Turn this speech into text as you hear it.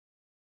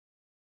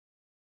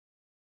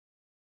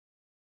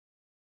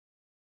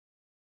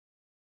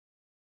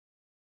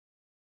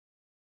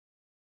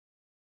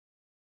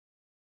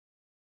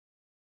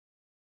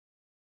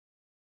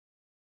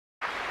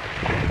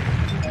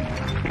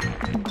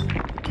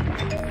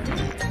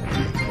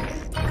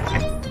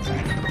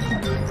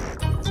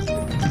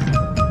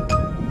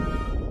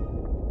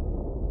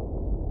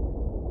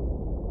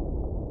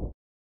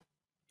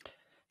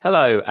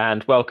Hello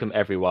and welcome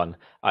everyone.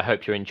 I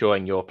hope you're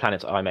enjoying your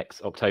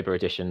PlanetIMEX October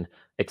edition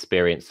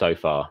experience so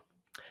far.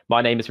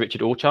 My name is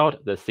Richard Allchild,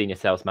 the Senior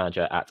Sales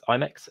Manager at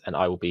IMEX, and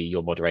I will be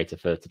your moderator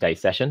for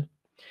today's session.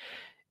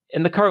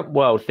 In the current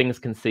world, things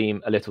can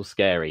seem a little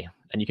scary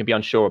and you can be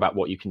unsure about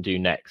what you can do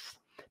next.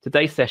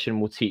 Today's session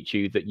will teach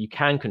you that you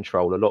can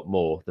control a lot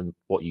more than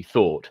what you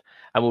thought,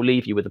 and will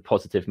leave you with a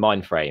positive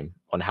mind frame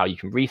on how you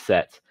can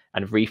reset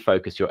and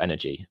refocus your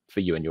energy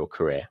for you and your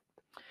career.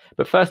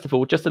 But first of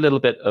all, just a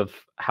little bit of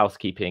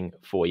housekeeping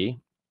for you.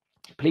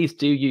 Please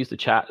do use the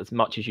chat as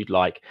much as you'd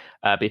like.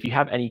 But if you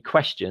have any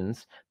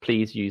questions,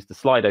 please use the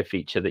Slido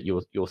feature that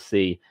you'll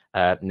see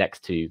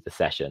next to the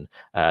session.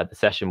 The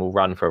session will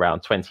run for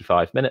around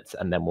 25 minutes,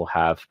 and then we'll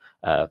have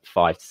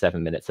 5 to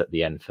 7 minutes at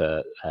the end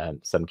for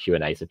some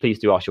Q&A. So please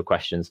do ask your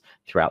questions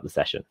throughout the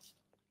session.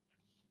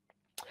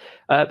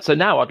 So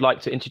now I'd like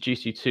to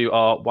introduce you to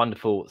our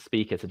wonderful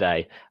speaker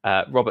today.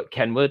 Robert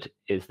Kenward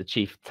is the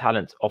Chief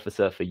Talent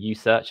Officer for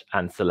USearch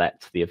and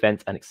Select, the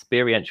event and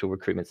experiential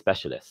recruitment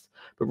specialist.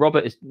 But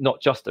Robert is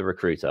not just a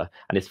recruiter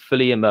and is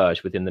fully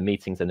immersed within the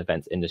meetings and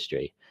events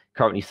industry,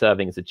 currently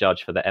serving as a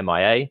judge for the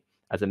MIA,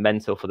 as a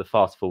mentor for the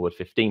Fast Forward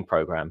 15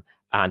 program,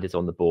 and is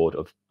on the board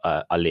of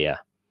ALEA.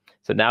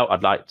 So now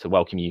I'd like to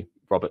welcome you,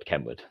 Robert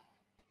Kenward.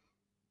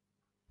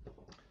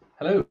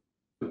 Hello.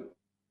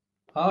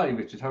 Hi,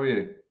 Richard. How are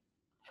you?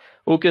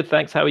 All good,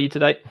 thanks. How are you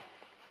today?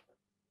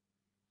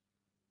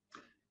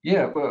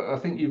 Yeah, well, I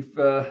think you've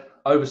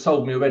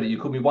oversold me already. You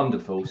called me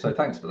wonderful, so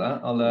thanks for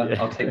that.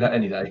 I'll take that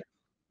any day.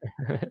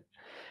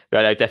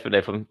 Right,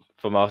 definitely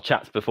from our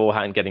chats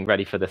beforehand, getting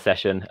ready for the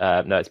session.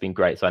 No, it's been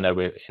great. So I know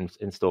we're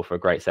in store for a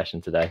great session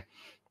today.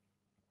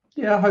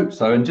 Yeah, I hope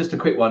so. And just a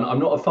quick one, I'm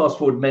not a fast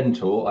forward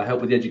mentor. I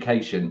help with the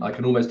education. I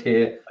can almost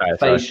hear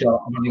Faisha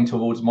running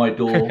towards my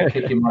door,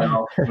 kicking my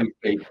ass as we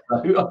speak.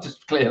 So I'll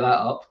just clear that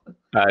up.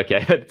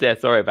 Okay, yeah,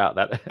 sorry about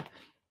that.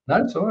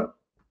 No, it's all right.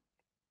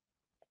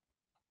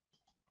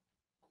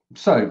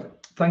 So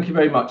thank you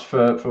very much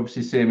for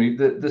obviously seeing me.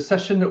 The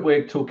session that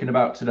we're talking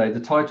about today, the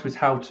title is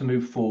How to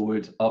Move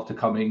Forward After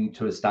Coming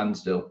to a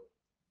Standstill.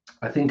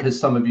 I think, as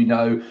some of you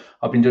know,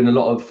 I've been doing a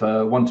lot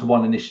of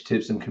one-to-one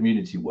initiatives and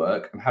community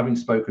work, and having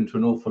spoken to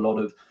an awful lot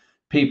of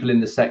people in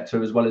the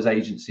sector, as well as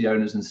agency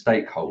owners and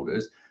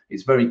stakeholders,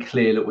 it's very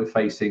clear that we're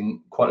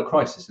facing quite a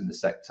crisis in the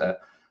sector.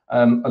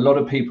 A lot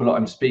of people that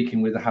I'm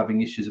speaking with are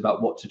having issues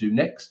about what to do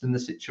next in the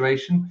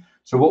situation.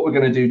 So what we're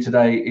going to do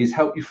today is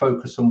help you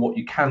focus on what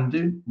you can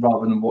do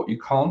rather than what you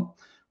can't.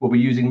 We'll be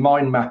using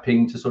mind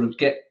mapping to sort of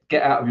get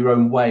out of your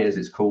own way, as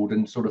it's called,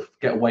 and sort of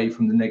get away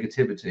from the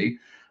negativity.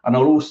 And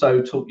I'll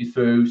also talk you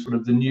through sort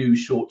of the new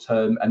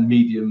short-term and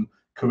medium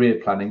career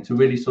planning to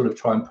really sort of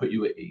try and put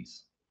you at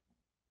ease.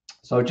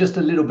 So just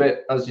a little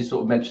bit, as you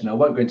sort of mentioned, I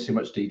won't go into too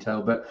much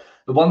detail, but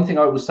the one thing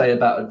I will say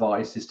about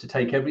advice is to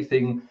take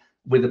everything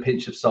with a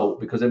pinch of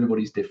salt, because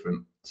everybody's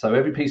different. So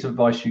every piece of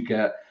advice you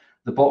get,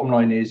 the bottom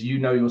line is you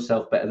know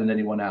yourself better than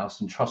anyone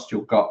else, and trust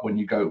your gut when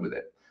you go with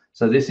it.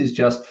 So this is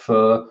just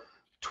for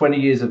 20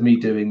 years of me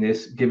doing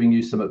this, giving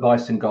you some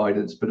advice and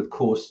guidance, but of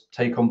course,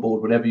 take on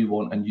board whatever you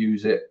want and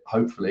use it.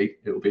 Hopefully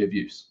it will be of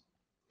use.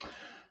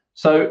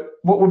 So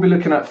what we'll be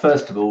looking at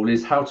first of all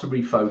is how to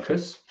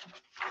refocus.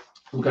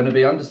 We're going to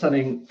be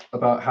understanding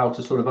about how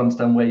to sort of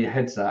understand where your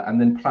head's at, and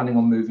then planning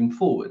on moving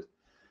forward.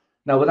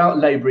 Now, without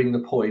labouring the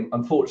point,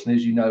 unfortunately,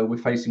 as you know, we're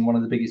facing one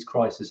of the biggest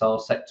crises our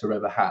sector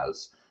ever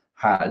has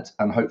had,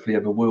 and hopefully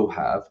ever will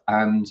have.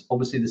 And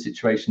obviously the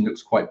situation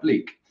looks quite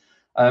bleak.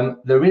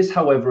 There is,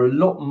 however, a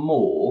lot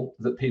more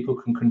that people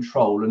can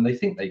control, and they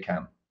think they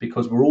can,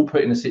 because we're all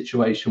put in a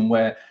situation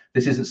where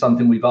this isn't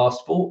something we've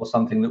asked for or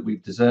something that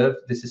we've deserved.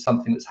 This is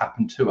something that's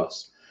happened to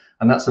us.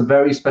 And that's a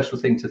very special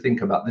thing to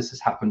think about. This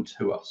has happened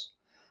to us.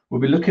 We'll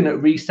be looking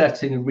at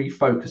resetting and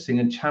refocusing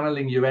and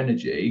channeling your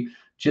energy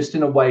just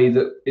in a way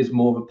that is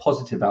more of a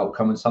positive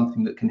outcome and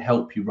something that can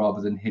help you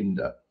rather than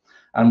hinder.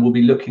 And we'll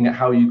be looking at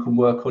how you can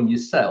work on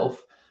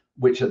yourself,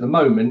 which at the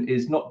moment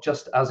is not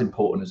just as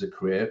important as a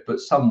career, but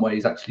some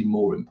ways actually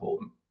more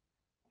important.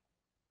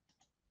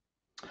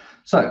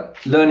 So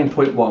learning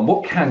point one,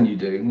 what can you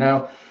do?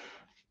 Now,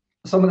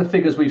 some of the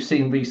figures we've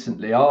seen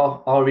recently,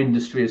 our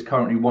industry is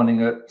currently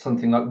running at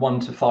something like 1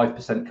 to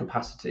 5%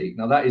 capacity.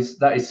 Now that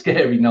is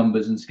scary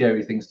numbers and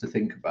scary things to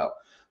think about.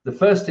 The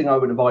first thing I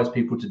would advise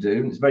people to do,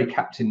 and it's very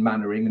Captain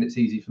Mannering and it's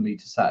easy for me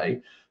to say,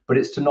 but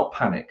it's to not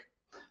panic.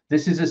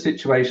 This is a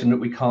situation that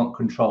we can't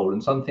control,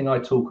 and something I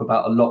talk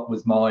about a lot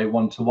with my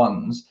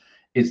one-to-ones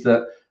is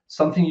that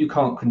something you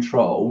can't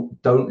control,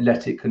 don't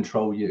let it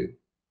control you.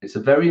 It's a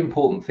very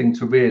important thing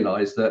to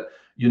realize that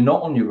you're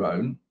not on your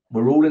own.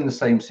 We're all in the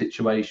same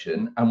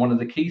situation, and one of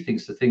the key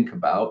things to think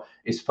about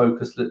is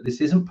focus that this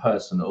isn't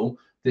personal.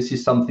 This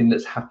is something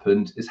that's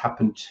happened, it's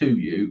happened to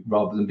you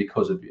rather than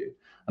because of you.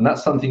 And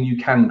that's something you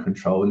can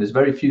control, and there's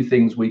very few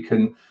things we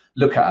can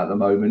look at the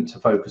moment to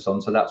focus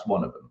on, so that's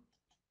one of them.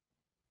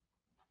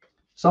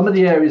 Some of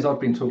the areas I've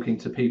been talking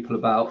to people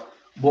about,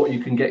 what you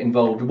can get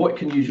involved in, what you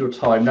can use your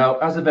time. Now,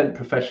 as event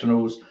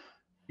professionals,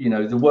 you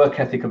know, the work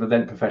ethic of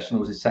event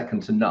professionals is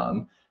second to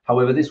none.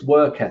 However, this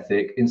work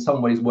ethic in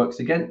some ways works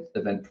against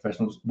event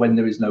professionals when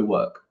there is no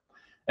work.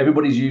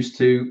 Everybody's used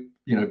to,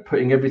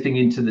 putting everything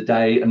into the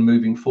day and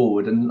moving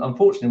forward. And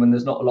unfortunately, when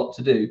there's not a lot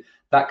to do,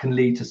 that can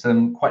lead to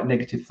some quite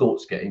negative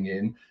thoughts getting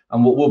in.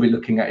 And what we'll be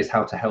looking at is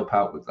how to help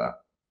out with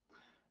that.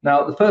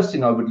 Now, the first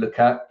thing I would look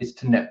at is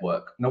to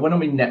network. Now, when I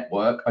mean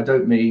network, I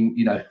don't mean,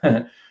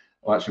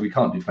 well, actually, we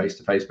can't do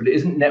face-to-face, but it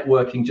isn't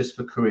networking just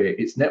for career.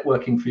 It's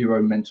networking for your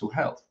own mental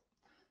health.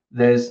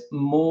 There's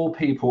more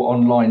people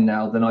online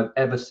now than I've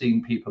ever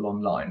seen people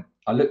online.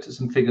 I looked at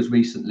some figures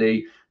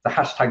recently. The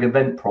hashtag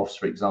event profs,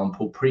 for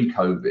example,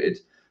 pre-COVID,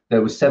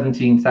 there was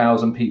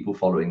 17,000 people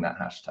following that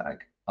hashtag.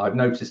 I've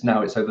noticed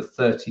now it's over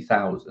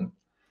 30,000.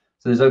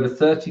 So there's over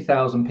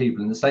 30,000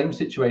 people in the same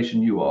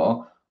situation you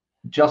are.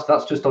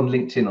 That's just on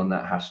LinkedIn on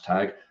that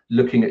hashtag,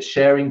 looking at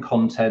sharing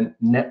content,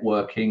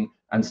 networking,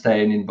 and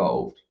staying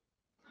involved.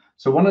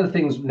 So one of the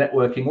things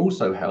networking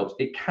also helps,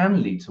 it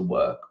can lead to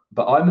work,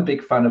 but I'm a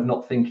big fan of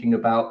not thinking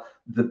about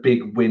the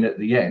big win at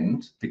the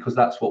end, because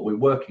that's what we're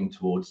working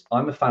towards.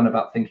 I'm a fan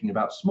about thinking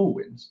about small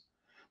wins.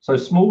 So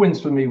small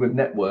wins for me with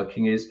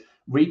networking is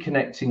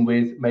reconnecting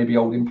with maybe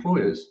old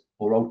employers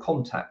or old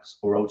contacts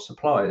or old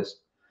suppliers.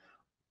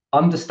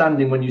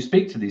 Understanding when you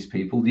speak to these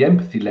people, the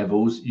empathy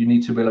levels, you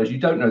need to realize you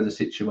don't know the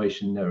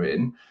situation they're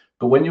in,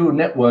 but when you're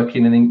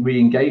networking and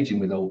re-engaging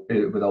with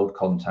old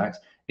contacts,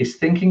 is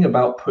thinking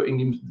about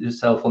putting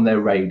yourself on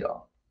their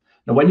radar.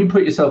 Now, when you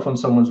put yourself on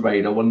someone's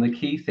radar, one of the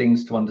key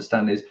things to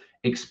understand is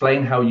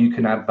explain how you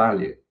can add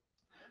value.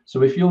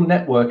 So if you're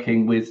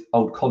networking with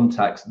old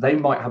contacts, they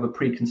might have a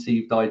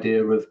preconceived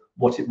idea of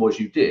what it was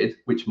you did,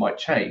 which might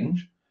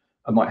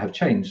have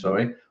changed,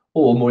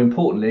 or more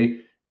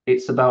importantly,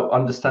 it's about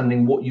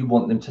understanding what you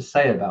want them to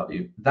say about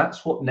you.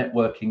 That's what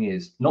networking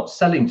is, not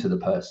selling to the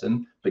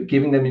person, but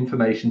giving them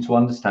information to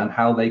understand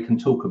how they can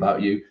talk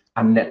about you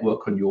and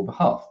network on your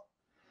behalf.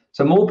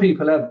 So more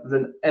people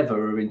than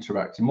ever are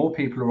interacting, more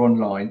people are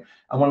online.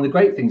 And one of the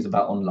great things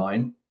about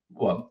online,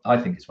 well, I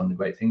think it's one of the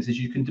great things, is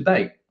you can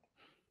debate.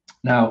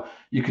 Now,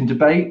 you can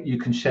debate, you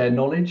can share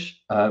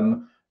knowledge.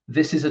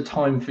 This is a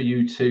time for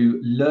you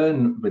to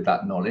learn with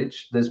that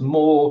knowledge. There's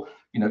more,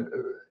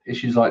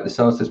 issues like this,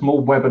 there's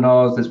more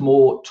webinars, there's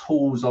more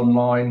tools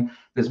online,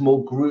 there's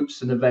more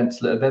groups and events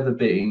that have ever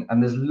been,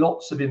 and there's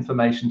lots of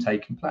information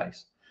taking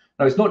place.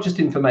 Now, it's not just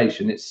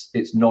information,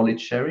 it's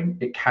knowledge sharing.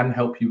 It can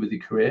help you with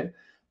your career,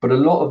 but a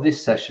lot of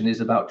this session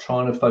is about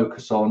trying to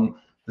focus on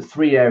the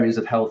 3 areas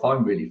of health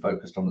I'm really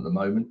focused on at the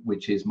moment,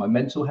 which is my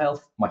mental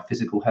health, my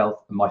physical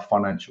health, and my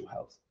financial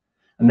health.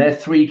 And they're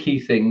 3 key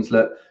things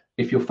that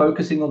if you're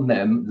focusing on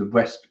them, the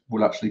rest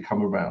will actually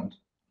come around.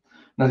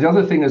 Now, the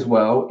other thing as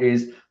well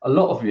is a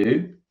lot of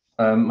you,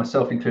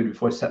 myself included,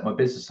 before I set my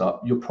business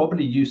up, you're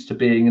probably used to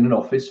being in an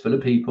office full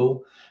of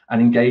people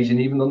and engaging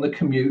even on the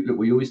commute that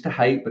we used to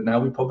hate, but now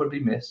we probably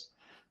miss.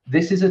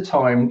 This is a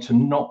time to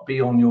not be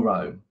on your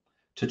own,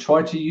 to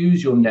try to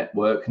use your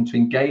network and to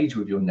engage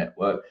with your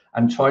network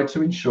and try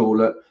to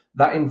ensure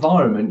that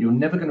environment, you're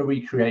never going to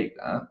recreate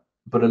that.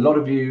 But a lot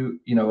of you,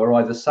 are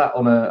either sat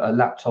on a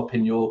laptop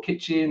in your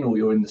kitchen, or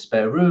you're in the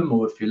spare room,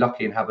 or if you're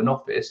lucky and have an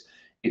office,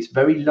 it's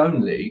very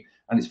lonely.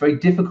 And it's very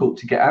difficult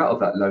to get out of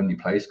that lonely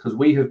place, because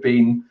we have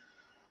been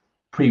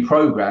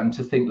pre-programmed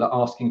to think that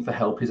asking for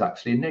help is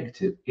actually a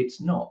negative. It's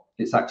not.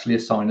 It's actually a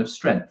sign of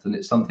strength. And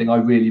it's something I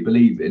really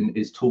believe in,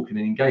 is talking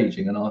and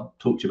engaging. And I'll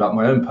talk to you about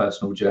my own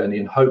personal journey.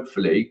 And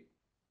hopefully,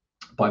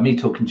 by me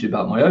talking to you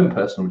about my own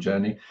personal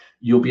journey,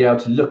 you'll be able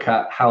to look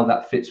at how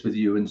that fits with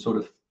you and sort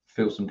of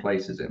fill some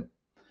places in.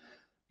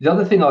 The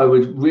other thing I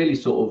would really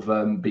sort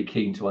of be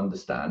keen to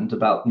understand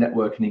about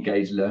network and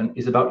engage, learn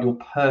is about your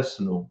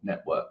personal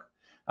network.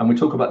 And we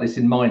talk about this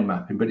in mind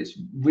mapping, but it's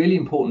really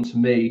important to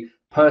me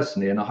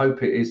personally, and I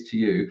hope it is to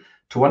you,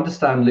 to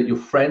understand that your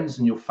friends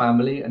and your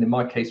family, and in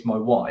my case, my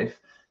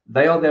wife,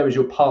 they are there as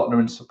your partner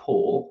and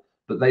support,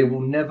 but they will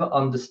never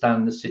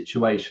understand the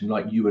situation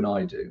like you and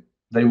I do.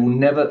 They will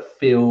never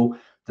feel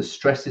the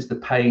stresses, the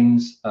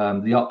pains,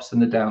 the ups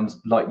and the downs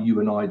like you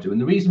and I do.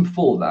 And the reason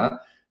for that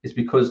is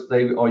because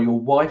they are your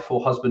wife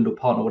or husband or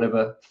partner,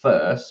 whatever,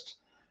 first.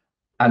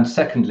 And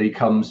secondly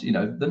comes,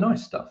 the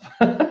nice stuff.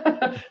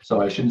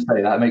 Sorry, I shouldn't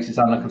say that. It makes it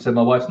sound like I've said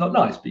my wife's not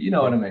nice, but you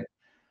know what I mean.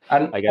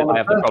 And I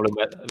have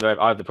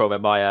the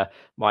problem where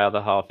my other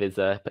half is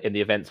in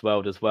the events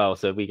world as well,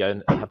 so we go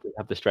and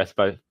have to stress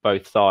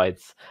both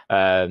sides.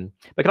 But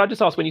can I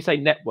just ask, when you say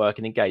network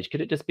and engage, could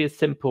it just be as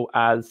simple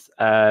as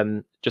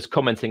just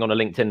commenting on a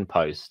LinkedIn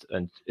post,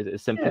 and is it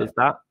as simple as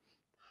that?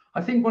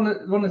 I think one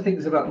of the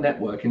things about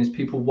networking is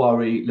people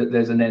worry that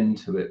there's an end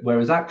to it,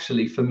 whereas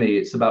actually for me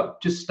it's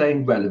about just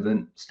staying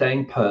relevant,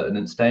 staying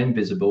pertinent, staying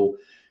visible.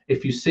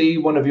 If you see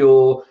one of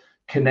your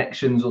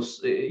connections, or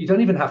you don't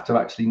even have to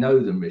actually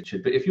know them,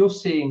 Richard, but if you're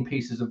seeing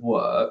pieces of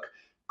work,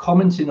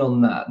 commenting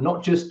on that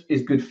not just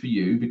is good for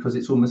you because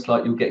it's almost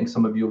like you're getting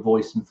some of your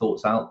voice and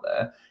thoughts out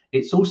there,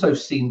 it's also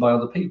seen by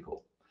other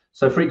people.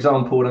 So for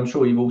example, and I'm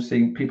sure you've all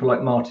seen people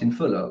like Martin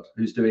Fuller,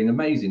 who's doing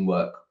amazing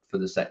work for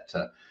the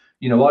sector.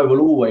 I will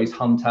always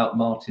hunt out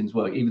Martin's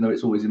work, even though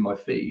it's always in my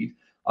feed.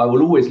 I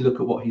will always look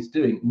at what he's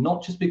doing,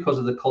 not just because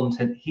of the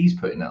content he's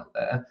putting out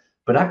there,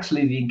 but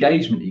actually the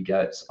engagement he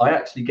gets. I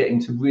actually get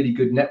into really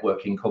good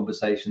networking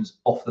conversations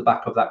off the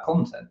back of that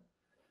content.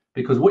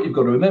 Because what you've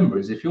got to remember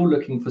is if you're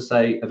looking for,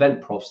 say, event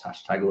profs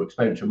hashtag or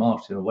experiential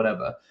marketing or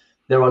whatever,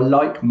 there are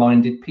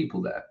like-minded people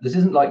there. This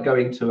isn't like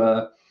going to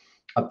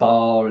a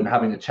bar and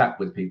having a chat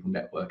with people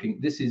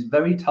networking. This is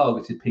very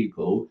targeted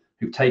people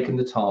who've taken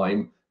the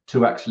time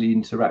to actually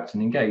interact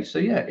and engage. So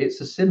yeah, it's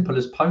as simple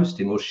as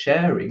posting or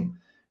sharing,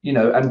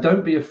 and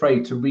don't be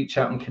afraid to reach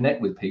out and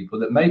connect with people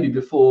that maybe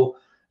before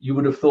you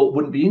would have thought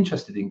wouldn't be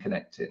interested in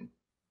connecting.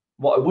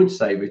 What I would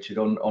say, Richard,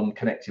 on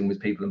connecting with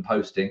people and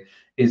posting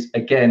is,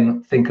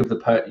 again, think of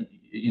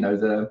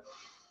the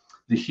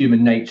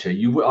human nature.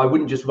 I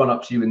wouldn't just run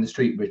up to you in the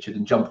street, Richard,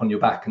 and jump on your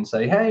back and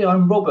say, hey,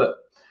 I'm Robert.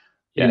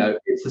 Yeah.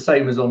 It's the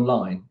same as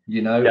online.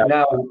 Yeah.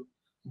 Now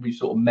we've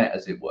sort of met,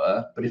 as it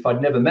were. But if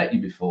I'd never met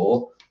you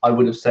before, I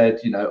would have said,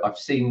 I've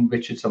seen,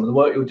 Richard, some of the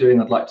work you're doing.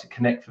 I'd like to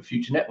connect for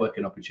future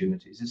networking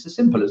opportunities. It's as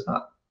simple as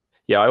that.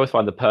 Yeah, I always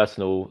find the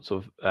personal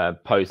sort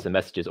of posts and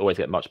messages always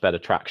get much better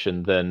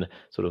traction than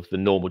sort of the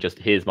normal, just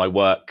here's my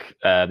work,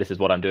 this is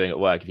what I'm doing at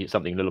work. If it's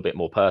something a little bit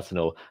more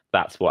personal,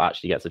 that's what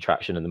actually gets the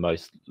traction and the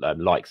most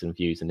likes and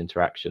views and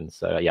interactions.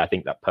 So yeah, I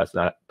think that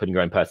putting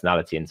your own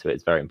personality into it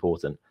is very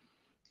important.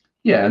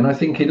 Yeah, and I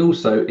think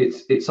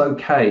it's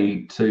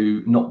okay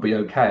to not be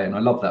okay. And I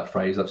love that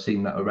phrase. I've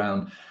seen that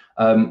around.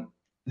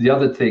 The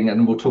other thing,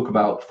 and we'll talk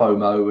about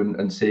FOMO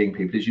and seeing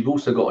people, is you've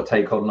also got to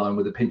take online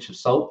with a pinch of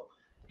salt.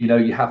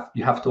 You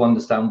have to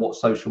understand what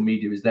social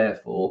media is there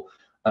for.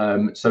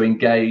 So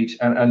engage,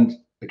 and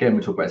again,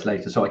 we'll talk about this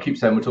later. So I keep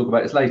saying we'll talk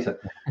about this later.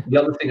 The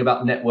other thing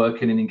about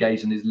networking and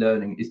engaging is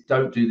learning. Is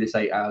don't do this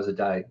 8 hours a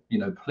day.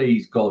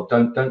 Please, God,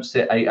 don't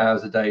sit 8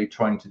 hours a day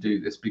trying to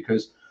do this,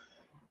 because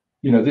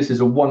this is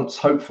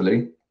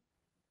hopefully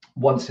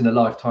once in a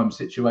lifetime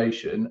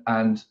situation,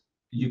 and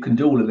you can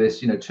do all of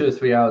this 2 or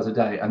 3 hours a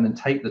day, and then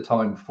take the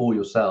time for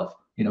yourself,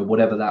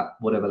 whatever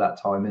that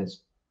time is.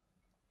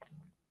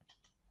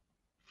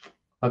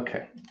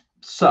 Okay,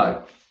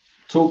 so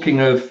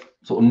talking of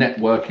sort of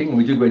networking, and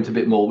we do go into a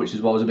bit more, which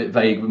is why I was a bit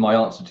vague with my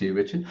answer to you,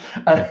 Richard.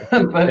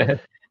 But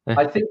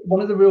I think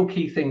one of the real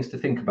key things to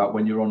think about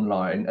when you're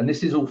online, and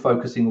this is all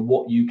focusing on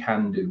what you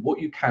can do, what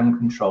you can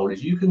control,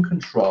 is you can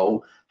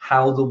control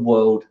how the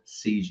world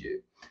sees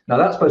you. Now,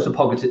 that's both a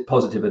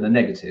positive and a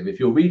negative. If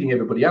you're reading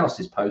everybody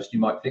else's post, you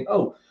might think,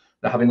 oh,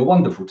 they're having a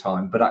wonderful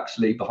time, but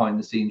actually behind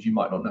the scenes, you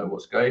might not know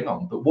what's going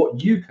on. But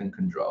what you can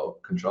control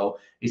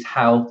is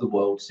how the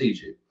world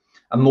sees you.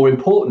 And more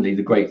importantly,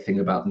 the great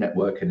thing about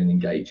networking and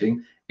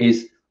engaging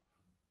is,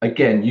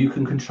 again, you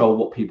can control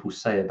what people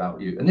say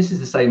about you. And this is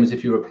the same as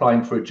if you're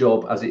applying for a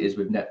job as it is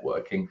with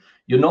networking.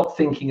 You're not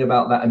thinking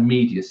about that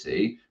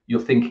immediacy.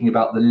 You're thinking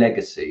about the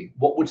legacy.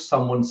 What would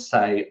someone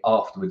say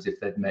afterwards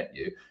if they'd met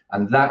you?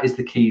 And that is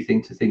the key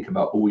thing to think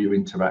about all your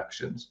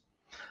interactions.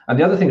 And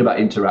the other thing about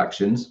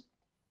interactions,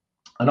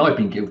 and I've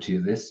been guilty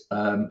of this,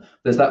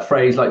 there's that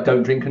phrase like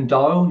don't drink and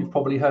dial. You've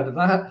probably heard of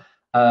that.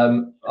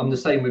 I'm the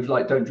same with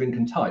like don't drink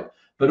and type.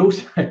 But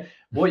also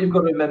what you've got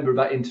to remember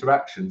about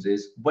interactions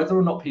is whether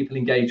or not people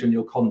engage on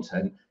your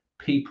content,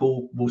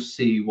 people will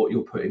see what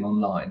you're putting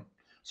online.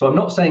 So I'm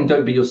not saying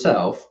don't be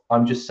yourself.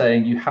 I'm just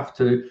saying you have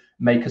to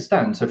make a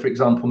stand. So for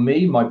example,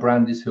 my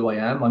brand is who I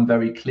am. I'm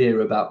very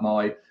clear about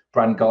my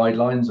brand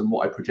guidelines and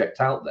what I project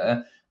out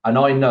there. And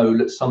I know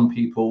that some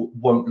people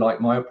won't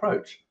like my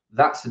approach.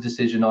 That's the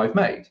decision I've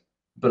made,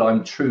 but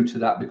I'm true to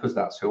that because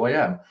that's who I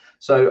am.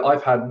 So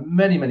I've had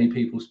many, many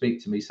people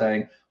speak to me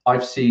saying,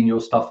 I've seen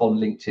your stuff on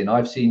LinkedIn,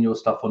 I've seen your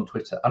stuff on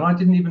Twitter, and I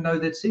didn't even know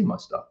they'd seen my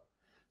stuff.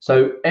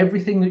 So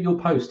everything that you're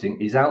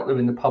posting is out there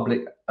in the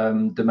public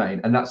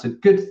domain, and that's a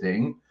good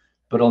thing.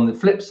 But on the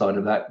flip side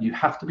of that, you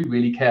have to be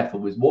really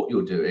careful with what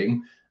you're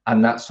doing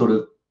and that sort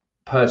of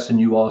person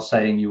you are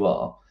saying you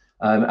are.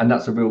 And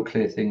that's a real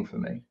clear thing for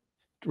me.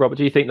 Robert,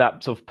 do you think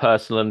that sort of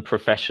personal and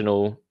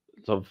professional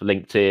sort of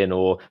LinkedIn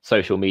or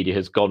social media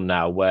has gone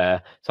now,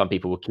 where some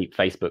people will keep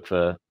Facebook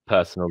for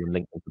personal and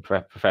LinkedIn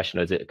for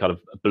professional? Is it kind of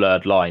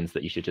blurred lines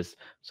that you should just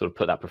sort of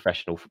put that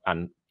professional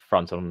and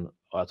front on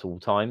at all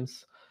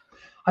times?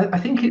 I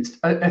think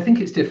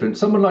it's different.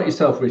 Someone like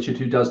yourself, Richard,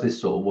 who does this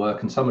sort of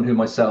work, and someone who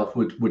myself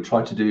would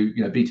try to do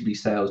B2B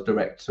sales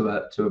direct to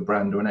a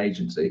brand or an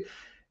agency.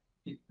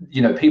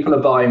 People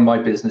are buying my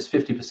business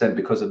 50%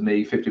 because of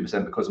me,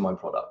 50% because of my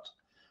product.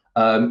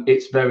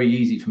 It's very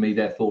easy for me,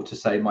 therefore, to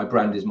say my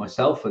brand is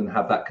myself and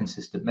have that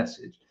consistent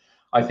message.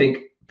 I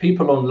think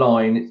people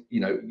online,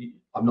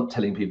 I'm not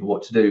telling people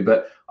what to do,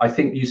 but I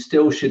think you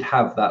still should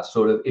have that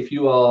sort of, if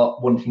you are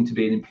wanting to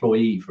be an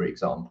employee, for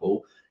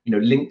example,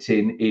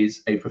 LinkedIn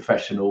is a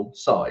professional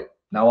site.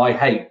 Now, I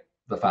hate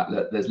the fact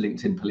that there's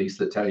LinkedIn police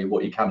that tell you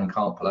what you can and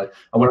can't play.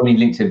 And when I mean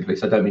LinkedIn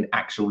police, I don't mean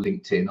actual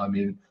LinkedIn. I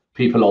mean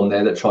people on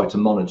there that try to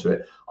monitor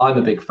it. I'm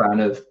a big fan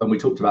of, and we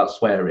talked about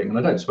swearing, and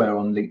I don't swear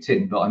on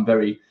LinkedIn, but I'm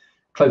very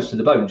close to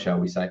the bone, shall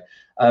we say.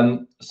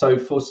 So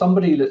for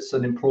somebody that's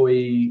an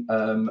employee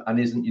and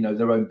isn't,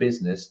 their own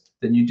business,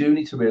 then you do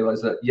need to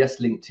realize that, yes,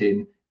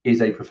 LinkedIn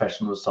is a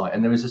professional site,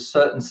 and there is a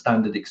certain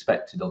standard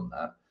expected on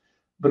that.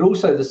 But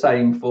also the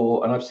same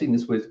for, and I've seen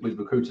this with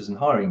recruiters and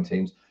hiring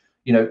teams,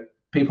 you know,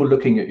 people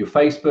looking at your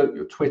Facebook,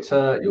 your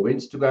Twitter, your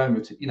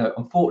Instagram, you know,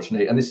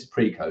 unfortunately, and this is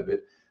pre-COVID,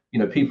 you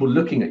know, people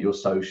looking at your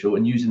social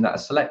and using that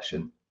as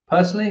selection.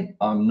 Personally,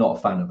 I'm not a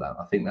fan of that.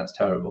 I think that's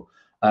terrible.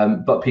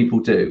 But people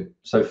do.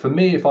 So for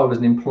me, if I was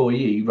an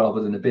employee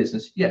rather than a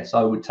business, yes,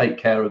 I would take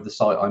care of the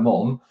site I'm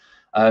on.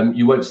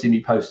 You won't see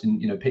me posting,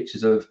 you know,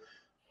 pictures of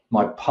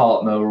my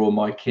partner or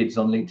my kids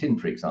on LinkedIn,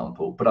 for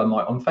example, but I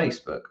might on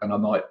Facebook, and I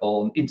might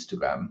on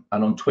Instagram,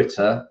 and on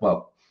Twitter.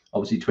 Well,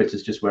 obviously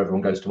Twitter's just where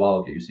everyone goes to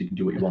argue, so you can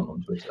do what you want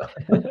on Twitter.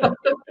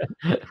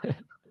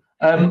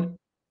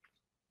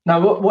 Now,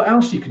 what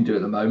else you can do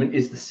at the moment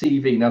is the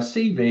CV. Now,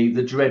 CV,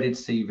 the dreaded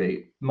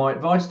CV. My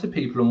advice to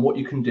people on what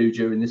you can do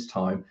during this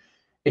time,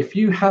 if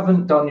you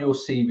haven't done your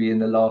CV in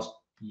the last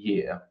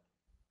year,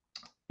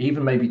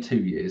 even maybe 2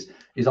 years,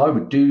 is I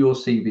would do your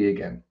CV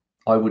again.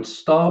 I would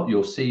start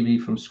your CV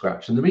from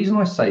scratch. And the reason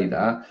I say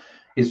that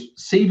is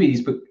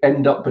CVs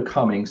end up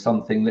becoming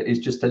something that is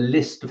just a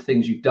list of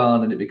things you've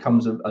done, and it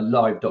becomes a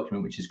live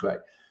document, which is great.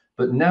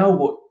 But now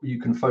what you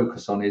can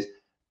focus on is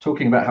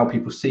talking about how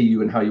people see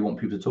you and how you want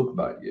people to talk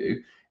about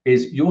you.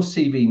 Is your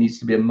CV needs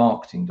to be a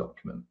marketing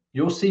document.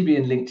 Your CV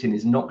in LinkedIn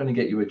is not going to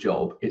get you a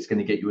job. It's going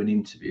to get you an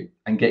interview,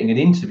 and getting an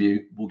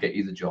interview will get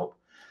you the job.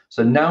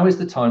 So now is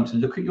the time to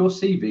look at your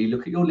CV,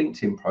 look at your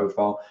LinkedIn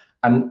profile,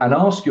 and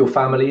ask your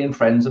family and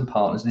friends and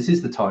partners. This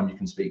is the time you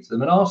can speak to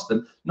them and ask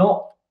them,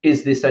 not,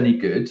 is this any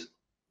good?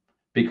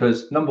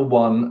 Because number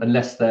one,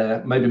 unless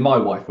they're, maybe my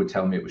wife would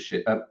tell me it was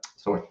shit.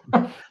 Sorry,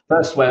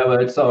 first swear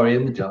word, sorry,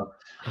 in the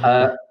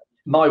jar.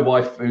 My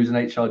wife, who's an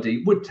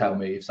HRD, would tell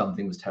me if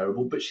something was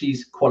terrible, but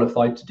she's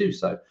qualified to do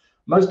so.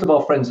 Most of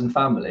our friends and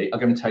family are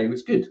going to tell you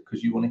it's good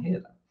because you want to hear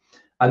that.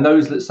 And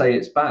those that say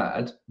it's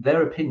bad,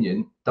 their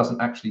opinion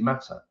doesn't actually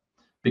matter,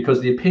 because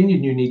the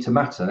opinion you need to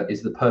matter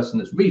is the person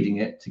that's reading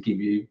it to give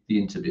you the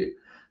interview.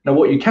 Now,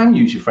 what you can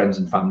use your friends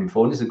and family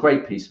for, and this is a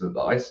great piece of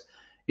advice,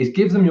 is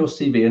give them your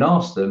CV and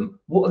ask them,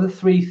 what are the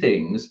 3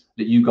 things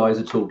that you guys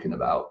are talking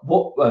about?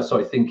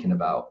 Thinking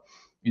about,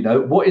 you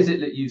know, what is it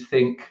that you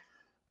think,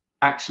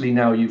 actually,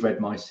 now you've read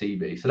my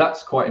CV? So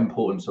that's quite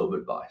important sort of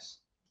advice.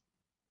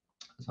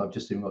 So I've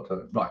just seen what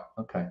to, right,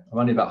 okay. I'm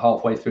only about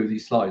halfway through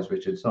these slides,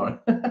 Richard, sorry.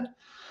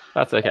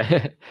 That's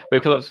okay.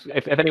 Because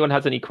if anyone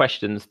has any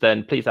questions,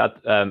 then please add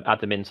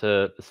them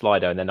into the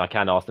Slido, and then I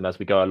can ask them as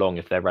we go along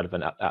if they're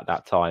relevant at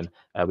that time.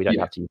 We don't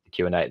have to use the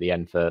Q&A at the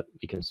end,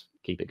 we can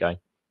keep it going.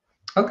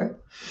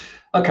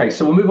 Okay,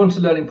 so we'll move on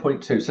to learning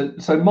point 2.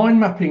 So mind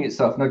mapping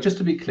itself. Now, just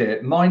to be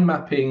clear, mind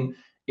mapping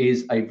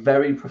is a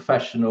very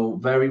professional,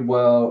 very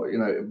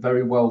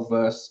well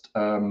versed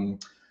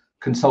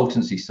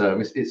consultancy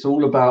service. It's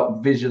all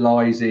about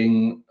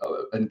visualizing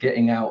and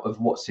getting out of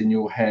what's in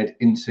your head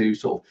into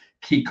sort of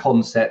key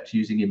concepts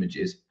using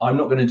images. I'm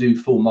not going to do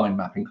full mind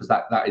mapping because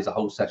that is a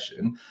whole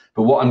session,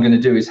 but what I'm going to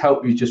do is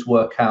help you just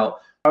work out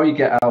how you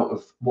get out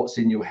of what's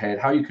in your head,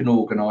 how you can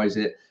organize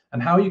it,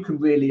 and how you can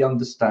really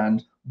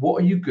understand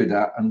what are you good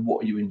at and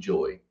what you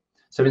enjoy.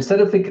 So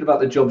instead of thinking about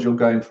the jobs you're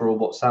going for or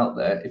what's out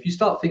there, if you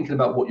start thinking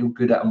about what you're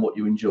good at and what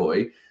you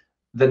enjoy,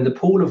 then the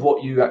pool of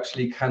what you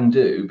actually can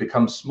do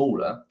becomes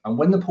smaller. And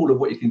when the pool of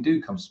what you can do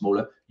becomes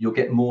smaller, you'll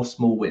get more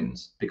small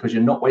wins, because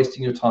you're not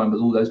wasting your time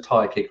with all those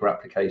tire kicker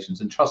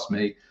applications. And trust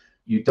me,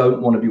 you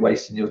don't want to be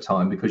wasting your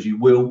time, because you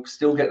will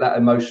still get that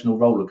emotional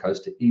roller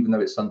coaster, even though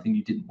it's something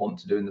you didn't want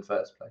to do in the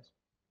first place.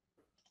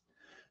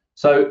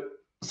 So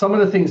some of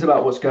the things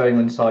about what's going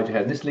on inside your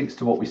head, and this links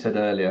to what we said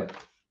earlier.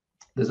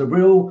 There's a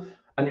real,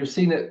 and you've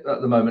seen it at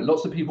the moment,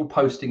 lots of people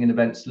posting in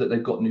events that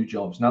they've got new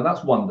jobs. Now,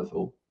 that's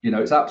wonderful. You know,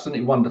 it's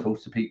absolutely wonderful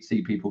to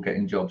see people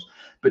getting jobs.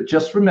 But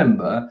just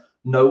remember,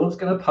 no one's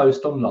going to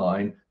post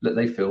online that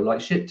they feel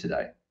like shit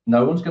today.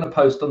 No one's going to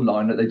post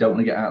online that they don't want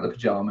to get out of the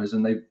pajamas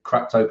and they've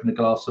cracked open a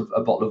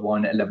bottle of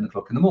wine at 11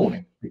 o'clock in the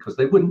morning, because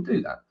they wouldn't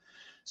do that.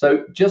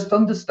 So just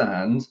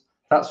understand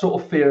that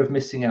sort of fear of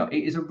missing out.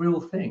 It is a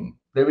real thing.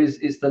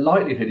 It's the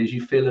likelihood is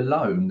you feel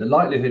alone. The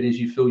likelihood is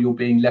you feel you're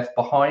being left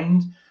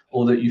behind,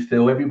 or that you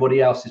feel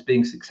everybody else is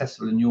being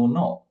successful and you're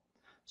not.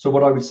 So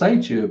what I would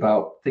say to you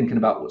about thinking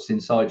about what's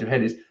inside your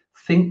head is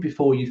think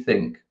before you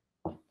think.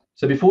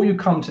 So before you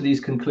come to these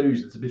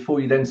conclusions, before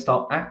you then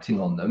start acting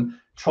on them,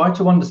 try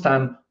to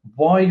understand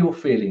why you're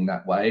feeling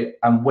that way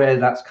and where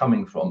that's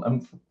coming from.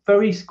 And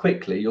very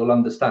quickly, you'll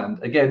understand,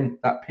 again,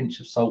 that pinch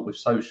of salt with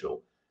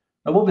social.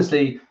 Now,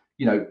 obviously,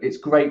 you know, it's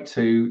great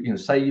to, you know,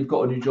 say you've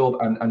got a new job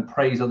and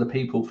praise other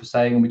people for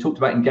saying, and we talked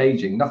about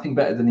engaging, nothing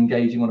better than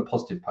engaging on a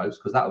positive post,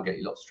 because that'll get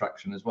you lots of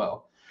traction as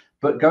well.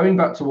 But going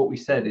back to what we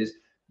said is,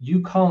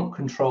 you can't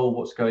control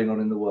what's going on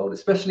in the world,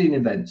 especially in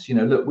events. You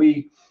know, look,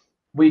 we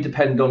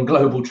depend on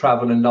global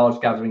travel and large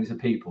gatherings of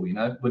people. You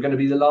know, we're going to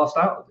be the last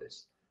out of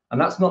this.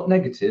 And that's not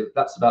negative.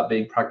 That's about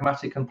being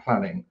pragmatic and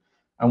planning.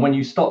 And when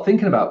you start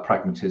thinking about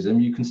pragmatism,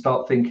 you can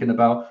start thinking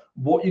about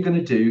what you're going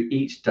to do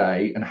each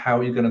day and how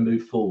you're going to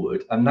move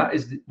forward. And that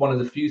is one of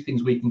the few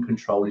things we can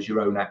control, is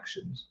your own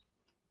actions.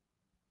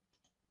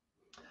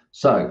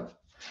 So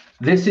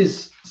This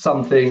is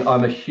something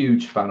I'm a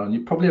huge fan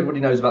on. Probably everybody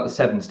knows about the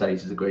 7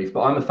 stages of grief,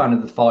 but I'm a fan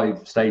of the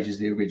 5 stages,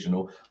 the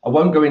original. I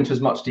won't go into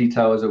as much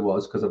detail as I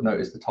was because I've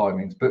noticed the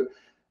timings, but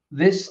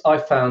this I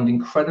found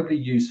incredibly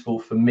useful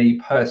for me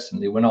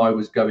personally when I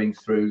was going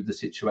through the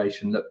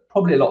situation that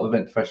probably a lot of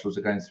event professionals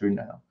are going through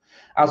now.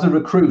 As a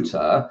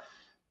recruiter,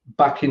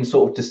 back in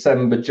sort of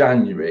December,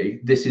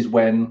 January, this is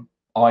when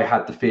I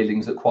had the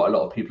feelings that quite a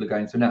lot of people are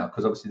going through now,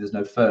 because obviously there's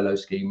no furlough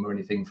scheme or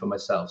anything for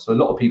myself. So a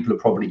lot of people are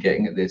probably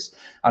getting at this.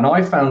 And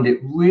I found it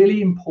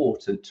really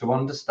important to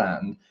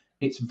understand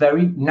it's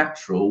very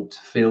natural to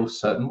feel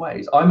certain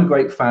ways. I'm a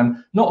great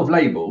fan, not of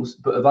labels,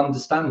 but of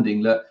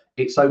understanding that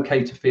it's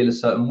okay to feel a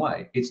certain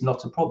way. It's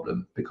not a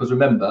problem, because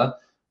remember,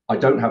 I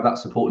don't have that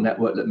support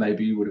network that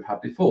maybe you would have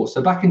had before.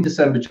 So back in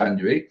December,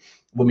 January,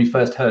 when we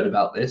first heard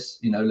about this,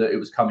 you know, that it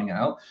was coming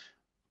out,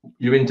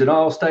 you're in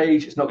denial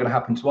stage. It's not going to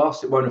happen to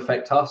us. It won't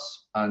affect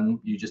us. And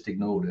you just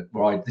ignored it.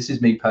 Right. This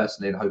is me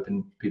personally, and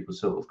hoping people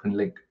sort of can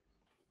link.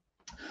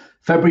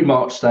 February,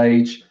 March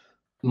stage,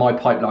 my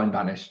pipeline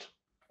vanished.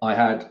 I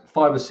had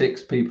 5 or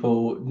 6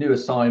 people, new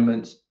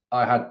assignments.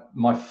 I had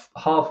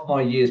half of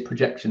my year's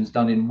projections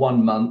done in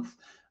 1 month,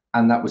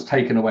 and that was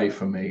taken away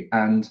from me.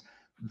 And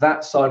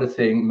that side of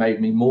thing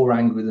made me more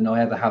angry than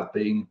I ever have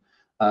been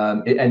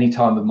at any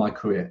time of my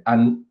career.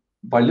 And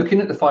by looking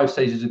at the 5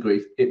 stages of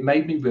grief, it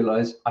made me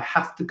realize I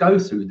have to go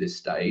through this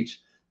stage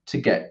to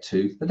get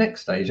to the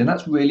next stage. And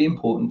that's really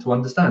important to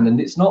understand.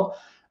 And it's not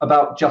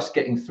about just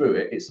getting through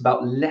it. It's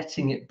about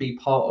letting it be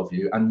part of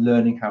you and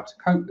learning how to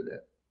cope with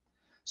it.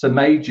 So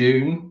May,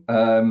 June,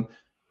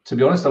 to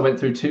be honest, I went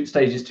through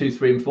stages 2,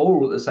 3, and 4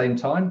 all at the same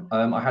time.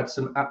 I had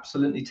some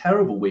absolutely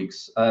terrible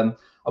weeks. I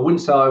wouldn't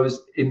say I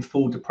was in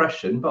full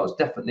depression, but I was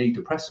definitely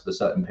depressed for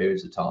certain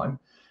periods of time.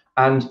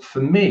 And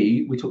for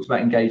me, we talked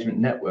about engagement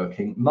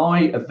networking.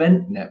 My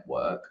event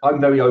network, I'm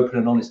very open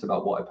and honest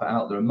about what I put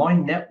out there. And my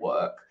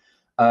network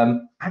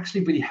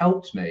actually really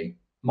helped me.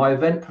 My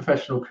event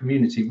professional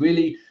community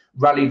really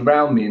rallied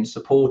around me and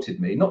supported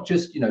me, not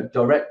just, you know,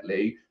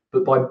 directly,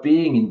 but by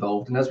being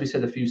involved. And as we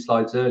said a few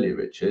slides earlier,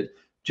 Richard,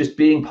 just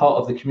being part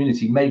of the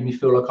community made me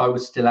feel like I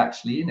was still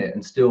actually in it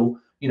and still,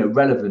 you know,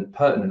 relevant,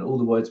 pertinent, all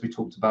the words we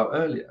talked about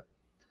earlier.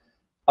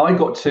 I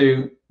got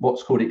to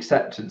what's called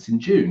acceptance in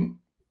June.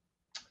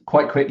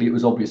 Quite quickly, it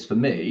was obvious for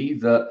me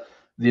that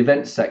the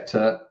event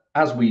sector,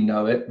 as we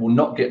know it, will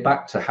not get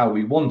back to how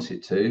we want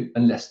it to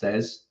unless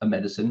there's a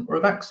medicine or a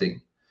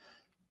vaccine.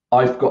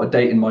 I've got a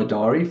date in my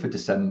diary for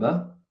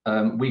December.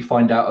 We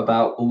find out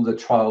about all the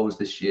trials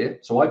this year.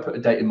 So I put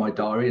a date in my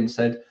diary and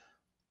said,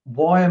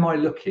 why am I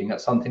looking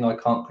at something I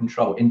can't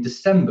control? In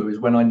December is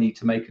when I need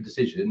to make a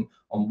decision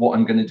on what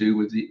I'm going to do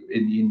with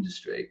in the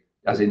industry,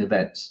 as in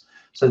events.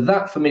 So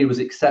that for me was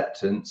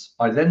acceptance.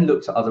 I then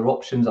looked at other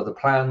options, other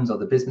plans,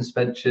 other business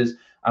ventures,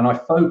 and I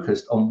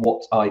focused on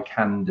what I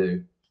can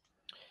do.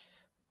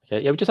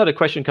 Okay, yeah, we just had a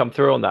question come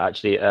through on that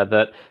actually,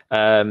 that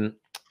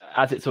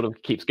as it sort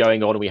of keeps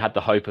going on, and we had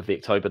the hope of the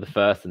October the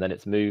 1st, and then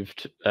it's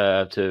moved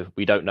to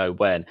we don't know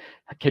when.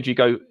 Could you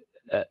go?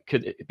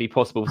 Could it be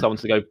possible for someone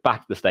to go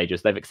back to the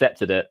stages? They've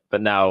accepted it,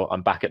 but now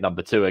I'm back at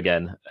number 2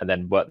 again, and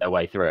then work their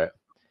way through it.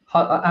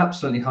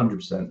 Absolutely,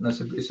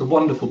 100%. It's a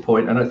wonderful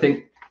point, and I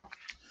think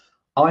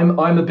I'm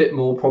a bit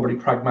more probably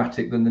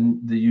pragmatic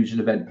than the usual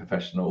event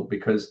professional,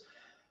 because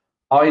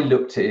I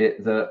looked at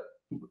it that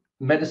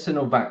medicine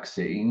or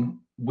vaccine,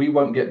 we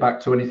won't get back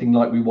to anything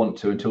like we want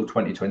to until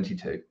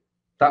 2022.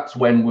 That's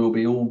when we'll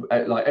be all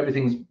like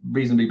everything's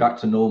reasonably back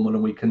to normal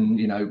and we can,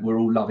 you know, we're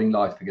all loving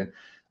life again.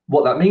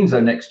 What that means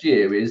though next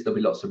year is there'll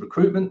be lots of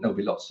recruitment, there'll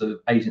be lots of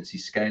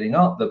agencies scaling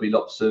up, there'll be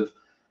lots of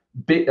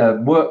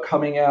work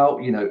coming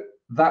out, you know,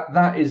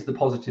 that is the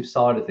positive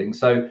side of things.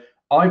 So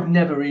I've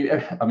never really,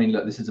 I mean,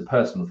 look, this is a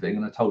personal thing,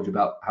 and I told you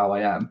about how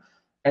I am.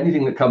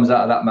 Anything that comes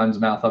out of that man's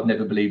mouth, I've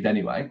never believed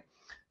anyway.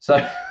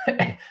 So,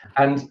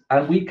 and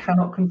we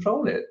cannot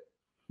control it.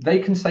 They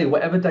can say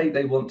whatever date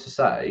they want to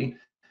say,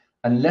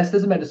 unless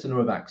there's a medicine or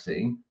a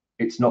vaccine,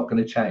 it's not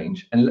going to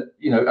change. And,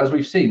 you know, as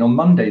we've seen, on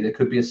Monday, there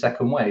could be a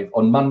second wave.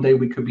 On Monday,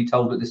 we could be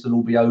told that this will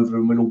all be over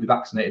and we'll all be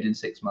vaccinated in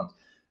 6 months.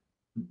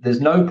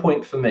 There's no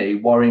point for me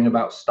worrying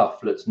about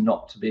stuff that's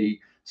not to be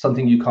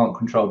something you can't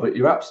control. But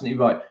you're absolutely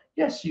right.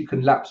 Yes, you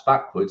can lapse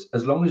backwards,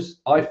 as long as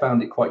I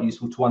found it quite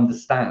useful to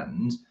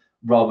understand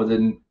rather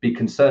than be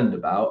concerned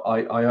about.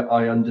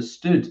 I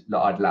understood that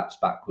I'd lapsed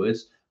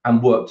backwards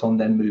and worked on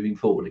then moving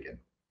forward again.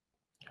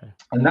 Okay.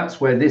 And that's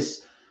where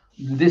this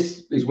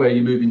is where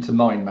you move into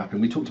mind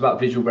mapping. We talked about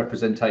visual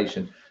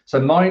representation. So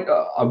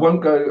I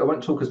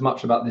won't talk as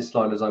much about this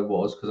slide as I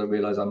was, because I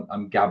realize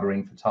I'm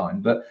gabbering for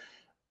time, but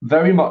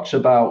very much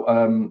about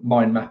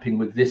mind mapping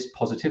with this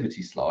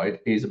positivity slide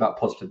is about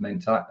positive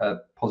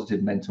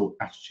mental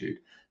attitude.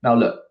 Now,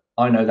 look,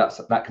 I know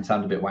that can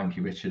sound a bit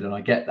wanky, Richard, and I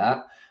get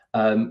that.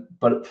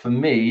 But for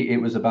me, it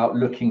was about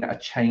looking at a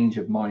change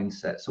of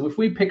mindset. So if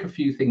we pick a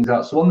few things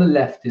out, so on the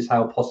left is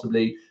how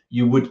possibly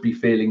you would be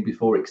feeling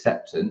before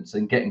acceptance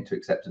and getting to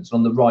acceptance. And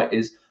on the right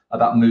is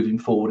about moving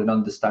forward and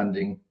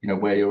understanding, you know,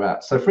 where you're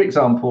at. So, for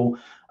example,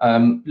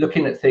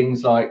 looking at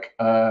things like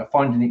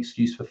finding an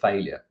excuse for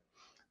failure.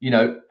 You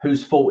know,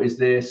 whose fault is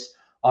this?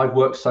 I've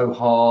worked so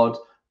hard.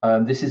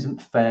 This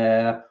isn't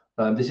fair.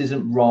 This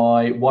isn't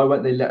right. Why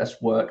won't they let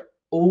us work?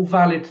 All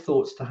valid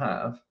thoughts to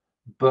have.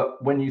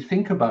 But when you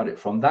think about it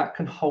from that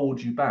can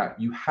hold you back.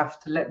 You have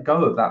to let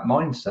go of that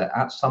mindset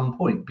at some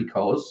point,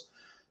 because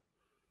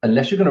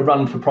unless you're going to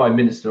run for prime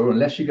minister, or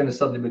unless you're going to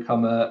suddenly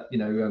become a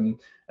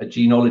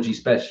genealogy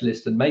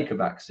specialist and make a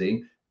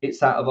vaccine,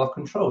 it's out of our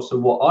control. So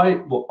what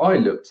I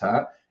looked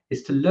at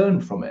is to learn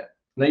from it.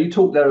 Now, you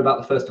talked there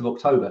about the 1st of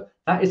October.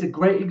 That is a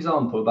great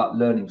example about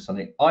learning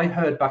something. I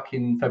heard back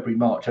in February,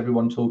 March,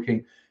 everyone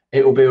talking,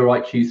 it will be all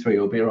right Q3,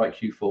 it'll be all right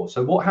Q4.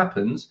 So what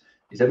happens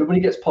is everybody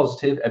gets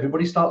positive,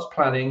 everybody starts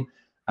planning,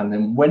 and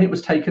then when it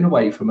was taken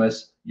away from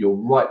us, you're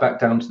right back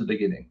down to the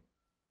beginning.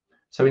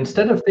 So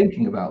instead of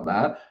thinking about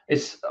that,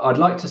 I'd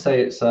like to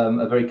say it's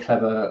a very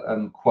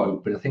clever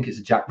quote, but I think it's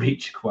a Jack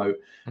Reacher quote.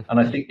 And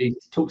I think it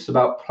talks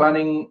about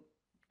planning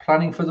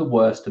for the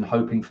worst and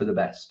hoping for the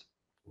best.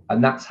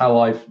 And that's how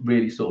I've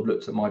really sort of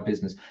looked at my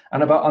business,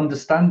 and about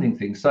understanding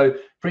things. So,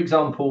 for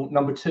example,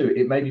 number 2,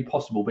 it may be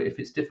possible, but if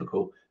it's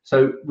difficult.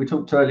 So we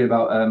talked earlier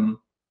about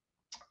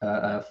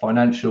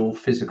financial,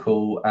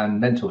 physical, and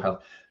mental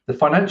health. The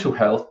financial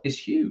health is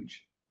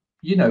huge.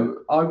 You know,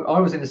 I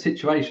was in a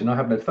situation, I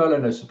have no furlough,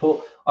 no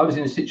support. I was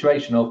in a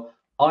situation of,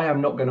 I am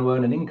not going to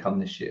earn an income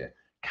this year.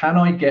 Can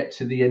I get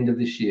to the end of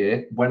this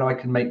year when I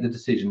can make the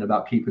decision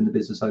about keeping the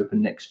business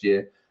open next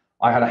year?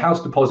 I had a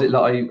house deposit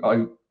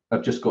that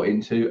I've just got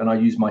into, and I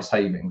used my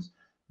savings.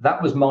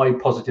 That was my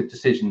positive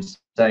decision,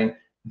 saying,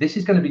 this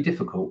is going to be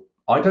difficult.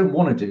 I don't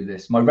want to do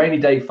this. My rainy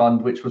day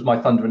fund, which was my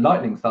thunder and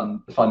lightning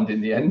fund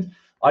in the end,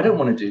 I don't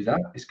want to do that.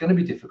 It's going to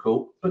be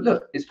difficult, but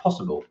look, it's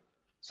possible.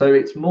 So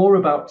it's more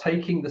about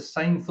taking the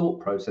same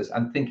thought process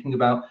and thinking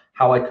about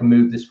how I can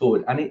move this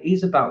forward. And it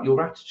is about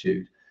your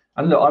attitude.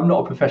 And look, I'm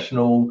not a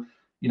professional,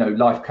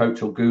 life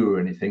coach or guru or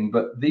anything,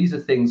 but these are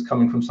things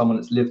coming from someone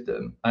that's lived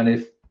them. And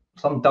if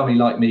some dummy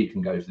like me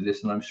can go through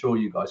this, and I'm sure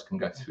you guys can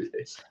go through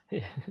this.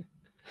 Yeah.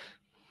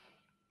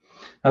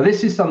 Now,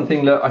 this is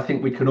something that I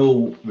think we can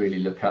all really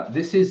look at.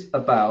 This is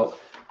about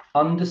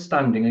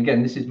understanding,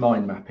 again, this is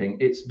mind mapping.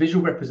 It's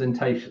visual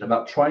representation,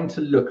 about trying to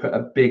look at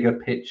a bigger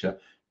picture,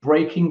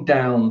 breaking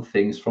down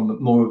things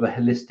from more of a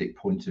holistic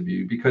point of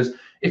view. Because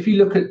if you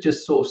look at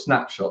just sort of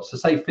snapshots, so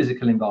say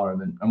physical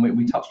environment, and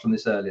we touched on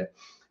this earlier,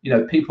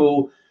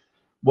 people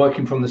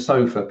working from the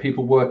sofa,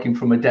 people working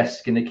from a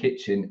desk in a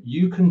kitchen,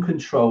 you can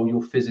control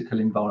your physical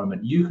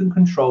environment. You can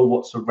control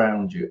what's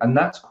around you. And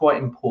that's quite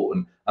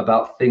important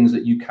about things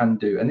that you can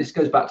do. And this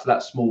goes back to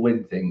that small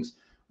win things.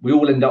 We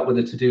all end up with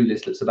a to-do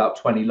list that's about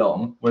 20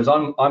 long, whereas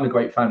I'm a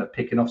great fan of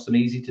picking off some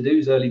easy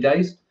to-dos early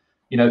days.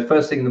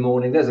 First thing in the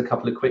morning, there's a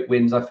couple of quick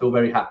wins. I feel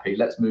very happy.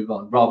 Let's move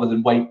on, rather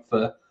than wait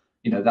for,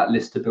 that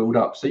list to build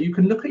up. So you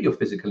can look at your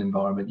physical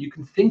environment. You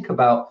can think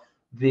about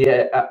the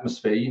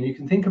atmosphere. You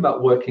can think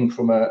about working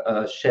from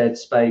a shared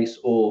space,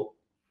 or,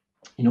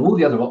 all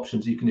the other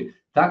options you can do.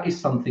 That is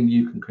something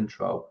you can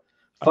control.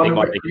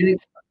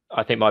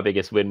 I think my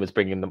biggest win was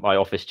bringing my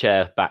office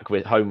chair back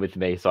home with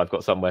me, so I've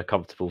got somewhere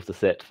comfortable to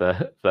sit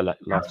for the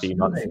last few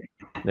months.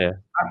 Yeah,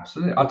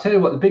 absolutely. I'll tell you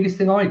what, the biggest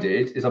thing I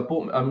did is I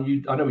bought. I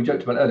know we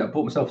joked about it earlier. I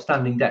bought myself a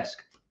standing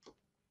desk.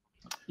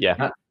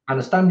 Yeah, and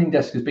a standing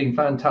desk has been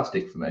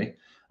fantastic for me.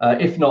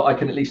 If not, I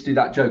can at least do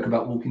that joke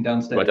about walking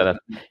downstairs. Well,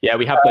 yeah,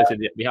 we have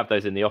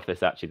those in the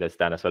office actually. Those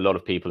standers. So a lot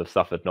of people have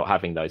suffered not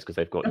having those because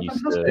they've got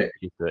used to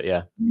it.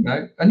 Yeah.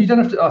 And you don't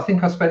have to. I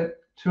think I spent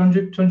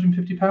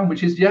 £250,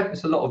 which is,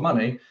 it's a lot of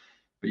money,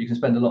 but you can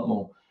spend a lot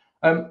more.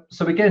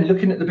 So again,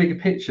 looking at the bigger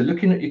picture,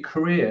 looking at your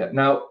career.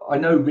 Now, I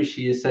know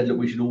Rishi has said that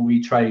we should all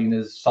retrain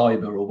as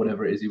cyber or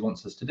whatever it is he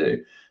wants us to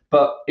do,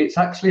 but it's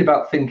actually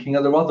about thinking,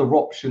 are there other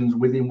options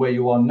within where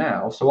you are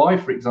now? So I,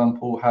 for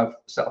example, have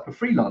set up a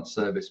freelance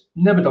service.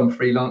 Never done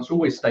freelance,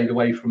 always stayed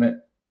away from it.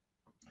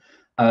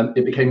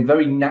 It became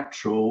very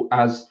natural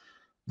as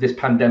this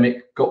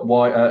pandemic got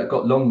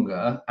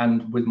longer,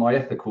 and with my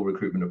ethical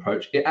recruitment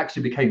approach, it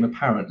actually became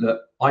apparent that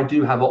I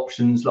do have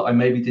options that I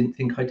maybe didn't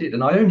think I did.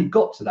 And I only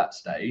got to that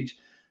stage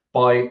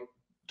by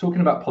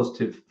talking about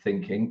positive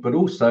thinking, but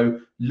also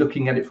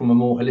looking at it from a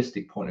more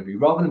holistic point of view,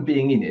 rather than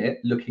being in it,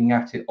 looking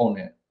at it on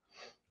it.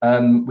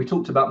 We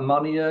talked about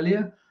money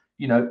earlier.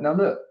 Now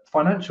look,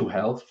 financial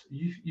health,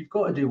 you've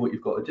got to do what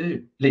you've got to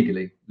do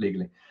legally.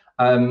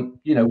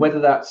 Whether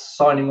that's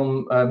signing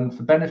on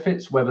for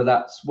benefits, whether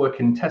that's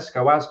working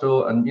Tesco,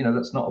 Asda, and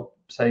that's not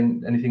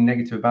saying anything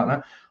negative about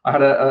that. I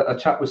had a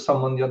chat with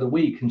someone the other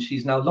week, and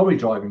she's now lorry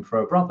driving for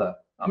her brother.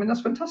 I mean,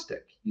 that's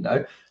fantastic,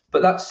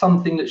 but that's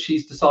something that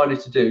she's decided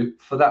to do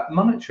for that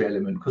monetary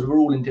element, because we're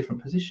all in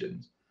different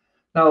positions.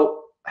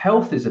 Now,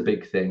 health is a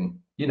big thing,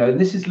 and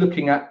this is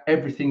looking at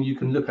everything you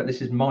can look at.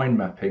 This is mind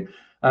mapping.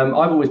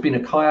 I've always been a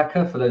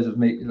kayaker. For those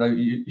of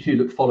you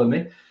that follow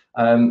me.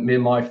 Me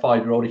and my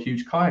 5-year-old are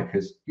huge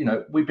kayakers.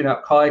 We've been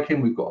out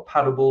kayaking. We've got a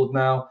paddleboard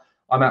now.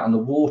 I'm out on the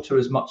water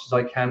as much as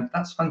I can.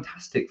 That's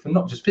fantastic for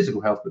not just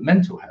physical health, but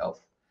mental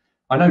health.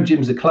 I know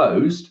gyms are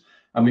closed,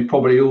 and we've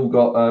probably all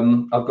got,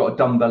 I've got a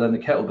dumbbell and a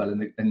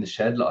kettlebell in the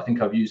shed that I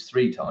think I've used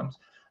 3 times.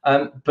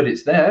 but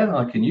it's there.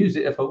 I can use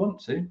it if I want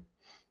to.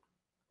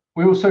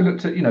 We also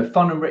looked at,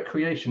 fun and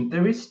recreation.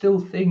 There is still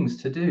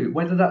things to do,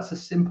 whether that's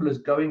as simple as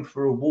going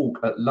for a walk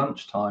at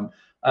lunchtime.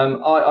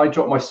 I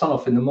drop my son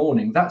off in the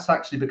morning. That's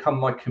actually become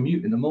my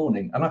commute in the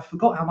morning, and I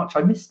forgot how much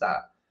I missed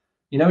that.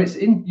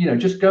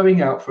 It's just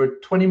going out for a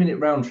 20-minute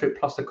round trip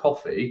plus a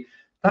coffee.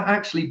 That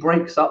actually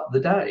breaks up the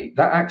day.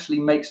 That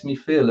actually makes me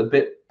feel a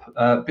bit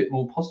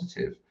more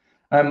positive.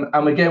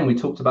 And again, we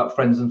talked about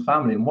friends and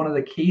family, and one of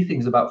the key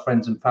things about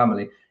friends and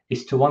family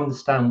is to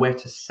understand where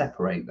to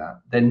separate that.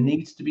 There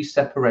needs to be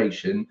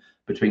separation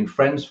between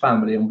friends,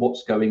 family, and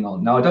what's going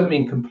on. Now, I don't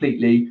mean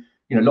completely,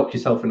 lock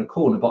yourself in a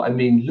corner, but I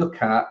mean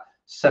look at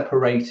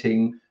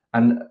separating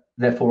and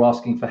therefore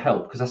asking for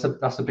help, because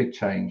that's a big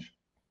change.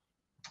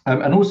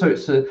 And also,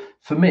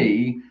 for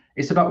me,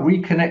 it's about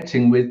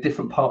reconnecting with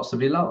different parts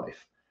of your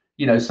life.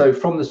 So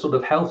from the sort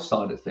of health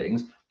side of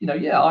things,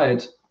 I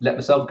had let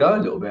myself go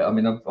a little bit. I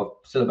mean, I'm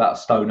still about a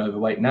stone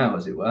overweight now,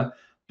 as it were.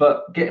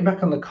 But getting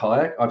back on the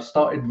kayak, I've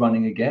started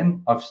running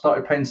again. I've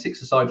started playing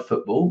six-a-side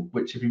football,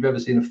 which if you've ever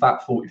seen a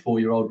fat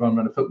 44-year-old run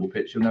around a football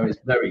pitch, you'll know is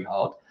very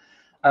hard.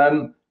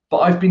 But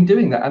I've been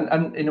doing that.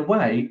 And in a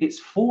way, it's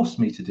forced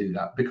me to do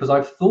that because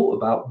I've thought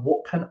about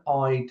what can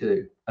I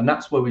do? And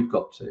that's where we've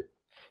got to.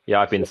 Yeah,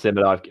 I've been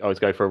similar. I always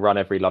go for a run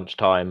every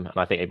lunchtime. And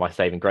I think my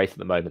saving grace at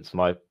the moment is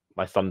my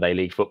Sunday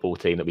league football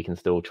team that we can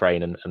still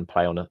train and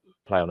play on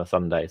a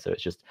Sunday. So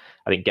it's just,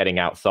 I think getting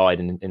outside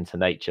and into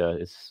nature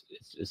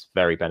is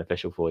very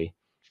beneficial for you.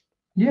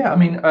 Yeah, I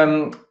mean,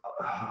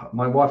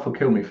 my wife will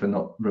kill me for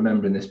not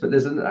remembering this, but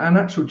there's an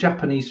actual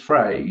Japanese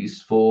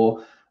phrase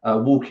for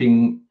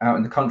walking out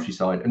in the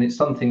countryside, and it's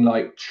something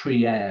like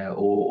tree air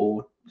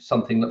or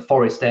something like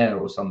forest air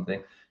or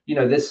something.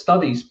 There's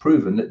studies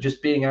proven that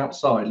just being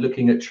outside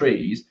looking at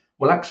trees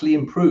will actually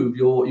improve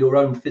your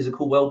own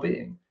physical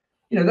well-being.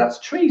 That's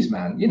trees,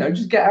 man.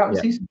 Just get out and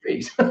see some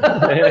trees.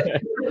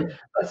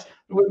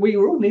 We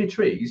are all near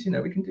trees.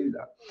 We can do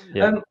that.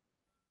 Yeah.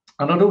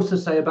 And I'd also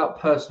say about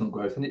personal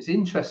growth, and it's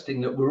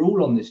interesting that we're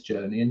all on this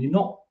journey, and you're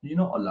not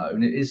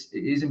alone. It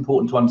is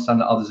important to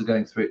understand that others are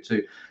going through it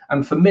too.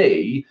 And for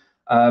me,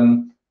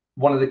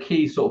 one of the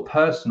key sort of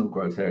personal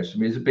growth areas for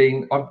me is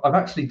I've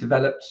actually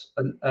developed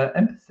an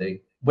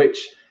empathy,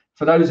 which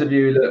for those of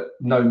you that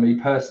know me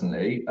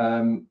personally,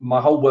 my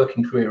whole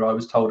working career, I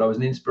was told I was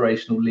an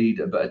inspirational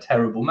leader, but a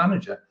terrible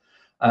manager.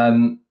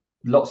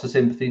 Lots of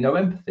sympathy, no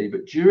empathy.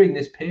 But during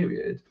this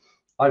period,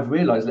 I've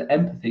realized that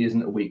empathy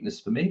isn't a weakness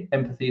for me.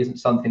 Empathy isn't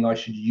something I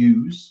should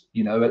use,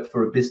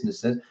 for a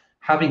business.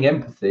 Having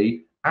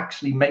empathy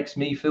actually makes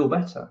me feel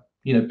better.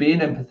 Being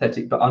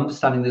empathetic, but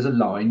understanding there's a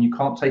line. You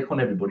can't take on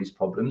everybody's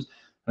problems.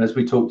 And as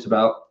we talked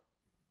about,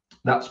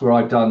 that's where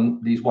I've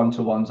done these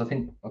one-to-ones. I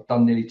think I've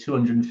done nearly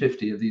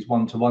 250 of these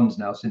one-to-ones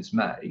now since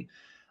May.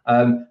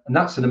 And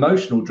that's an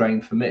emotional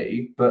drain for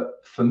me.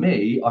 But for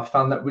me, I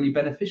found that really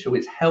beneficial.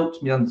 It's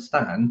helped me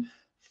understand,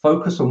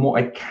 focus on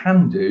what I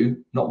can do,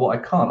 not what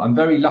I can't. I'm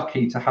very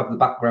lucky to have the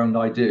background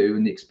I do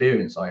and the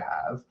experience I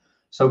have.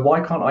 So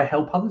why can't I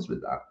help others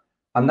with that?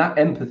 And that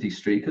empathy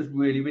streak has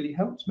really, really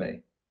helped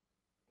me.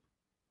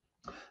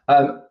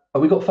 Have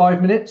we got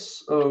 5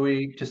 minutes, or are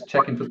we just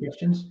checking for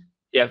questions?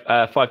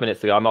 Yeah, 5 minutes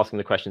to go. I'm asking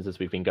the questions as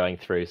we've been going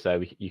through,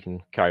 so you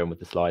can carry on with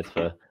the slides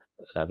for.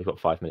 We've got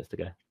 5 minutes to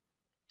go.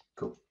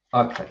 Cool.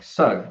 Okay,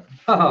 so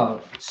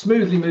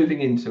smoothly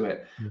moving into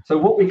it. So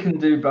what we can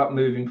do about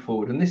moving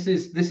forward, and this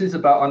is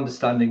about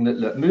understanding that,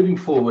 look, moving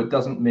forward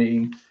doesn't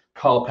mean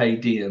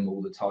carpe diem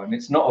all the time.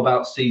 It's not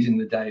about seizing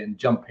the day and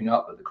jumping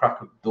up at the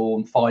crack of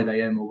dawn, 5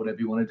 a.m. or whatever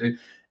you want to do.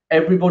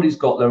 Everybody's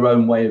got their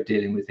own way of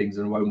dealing with things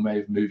and their own way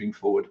of moving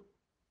forward.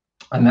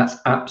 And that's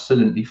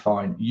absolutely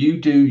fine. You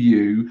do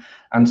you.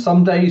 And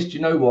some days, do you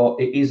know what?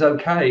 It is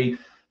okay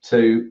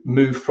to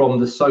move from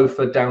the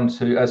sofa down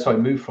to,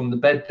 move from the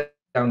bed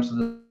down to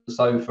the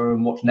sofa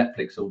and watch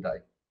Netflix all day.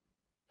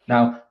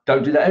 Now,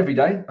 don't do that every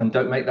day, and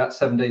don't make that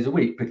 7 days a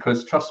week,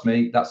 because trust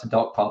me, that's a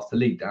dark path to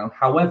lead down.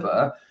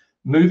 However,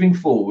 moving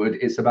forward,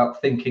 it's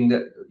about thinking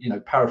that,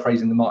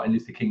 paraphrasing the Martin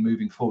Luther King,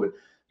 moving forward,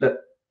 that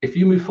if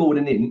you move forward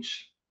an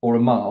inch or a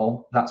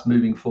mile, that's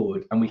moving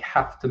forward, and we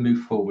have to move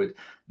forward.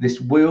 This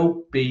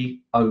will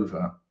be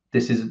over.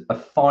 This is a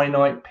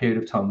finite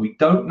period of time. We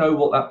don't know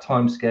what that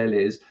time scale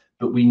is,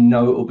 but we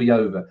know it will be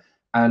over.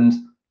 And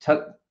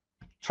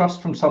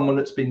trust from someone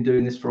that's been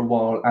doing this for a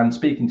while and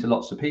speaking to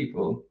lots of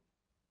people,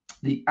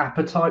 the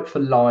appetite for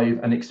live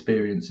and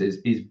experiences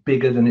is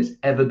bigger than it's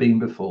ever been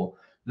before.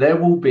 There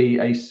will be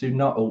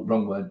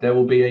there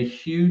will be a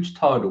huge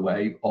tidal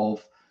wave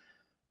of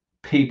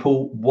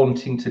people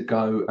wanting to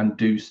go and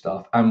do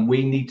stuff, and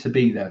we need to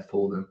be there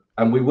for them.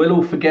 And we will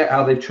all forget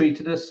how they've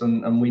treated us,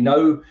 and we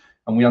know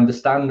and we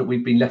understand that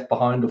we've been left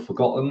behind or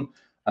forgotten,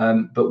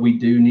 but we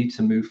do need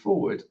to move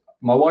forward.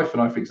 My wife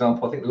and I, for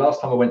example, I think the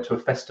last time I went to a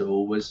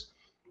festival was,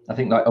 I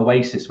think, like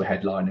Oasis were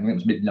headlining. I think it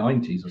was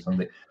mid-90s or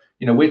something.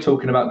 We're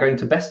talking about going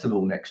to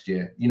Festival next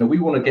year. We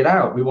want to get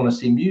out. We want to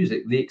see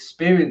music. The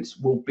experience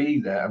will be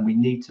there, and we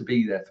need to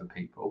be there for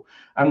people.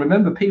 And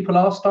remember, people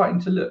are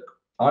starting to look.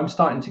 I'm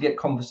starting to get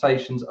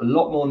conversations a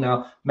lot more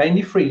now,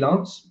 mainly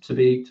freelance. To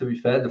be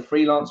fair, the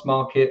freelance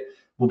market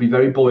will be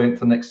very buoyant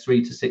for the next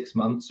 3 to 6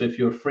 months. So if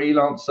you're a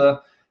freelancer,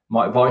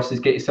 my advice is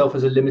get yourself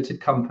as a limited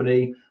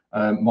company.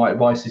 My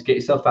advice is get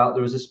yourself out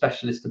there as a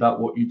specialist about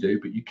what you do,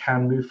 but you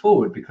can move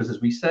forward because,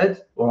 as we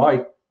said, or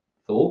I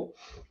thought,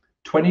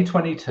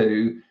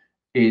 2022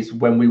 is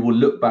when we will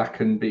look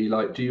back and be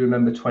like, do you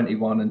remember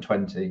 21 and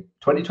 20?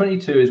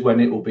 2022 is when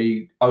it will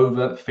be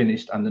over,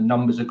 finished, and the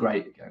numbers are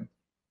great again.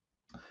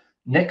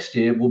 Next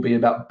year will be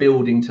about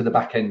building to the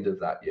back end of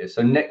that year.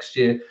 So next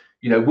year,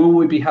 will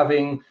we be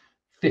having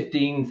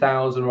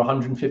 15,000 or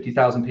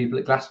 150,000 people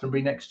at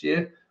Glastonbury next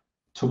year?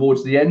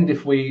 Towards the end,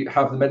 if we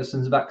have the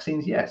medicines and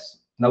vaccines, yes.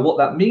 Now, what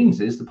that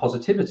means is the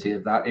positivity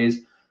of that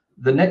is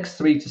the next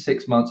 3 to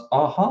 6 months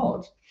are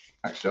hard.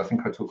 Actually, I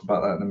think I'll talk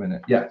about that in a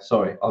minute. Yeah,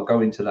 sorry, I'll go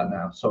into that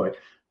now. Sorry.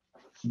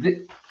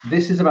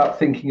 This is about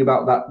thinking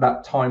about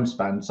that time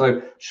span.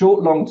 So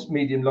short, long,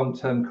 medium,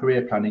 long-term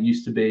career planning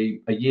used to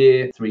be a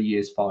year, 3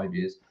 years, 5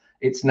 years.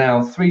 It's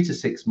now 3 to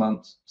 6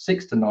 months,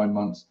 6 to 9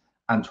 months,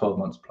 and 12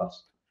 months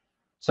plus.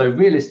 So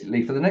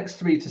realistically, for the next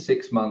 3 to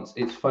 6 months,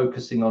 it's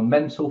focusing on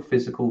mental,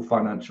 physical,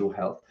 financial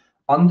health.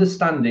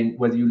 Understanding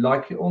whether you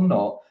like it or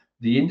not,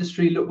 the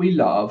industry that we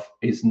love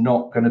is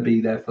not going to be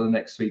there for the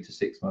next 3 to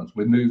 6 months.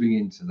 We're moving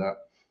into that.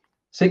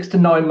 6 to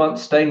 9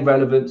 months, staying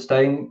relevant,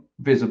 staying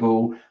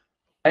visible.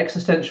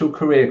 Existential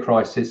career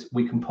crisis,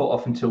 we can put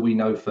off until we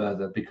know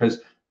further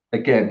because,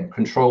 again,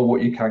 control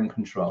what you can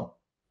control.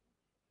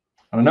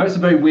 And I know it's a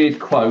very weird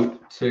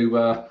quote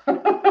to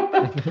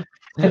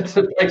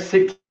to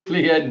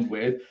basically end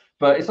with,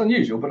 but it's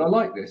unusual. But I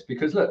like this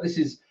because look,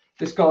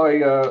 this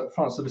guy,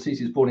 Francis of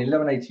Assisi, was born in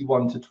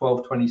 1181 to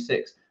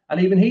 1226, and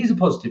even he's a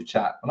positive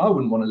chap. And I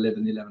wouldn't want to live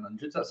in the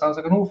 1100s. That sounds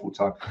like an awful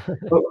time.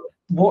 But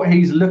what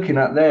he's looking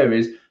at there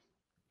is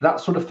that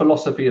sort of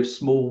philosophy of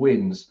small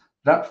wins.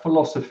 That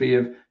philosophy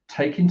of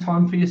taking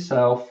time for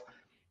yourself,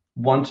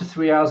 1 to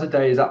 3 hours a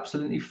day is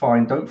absolutely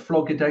fine. Don't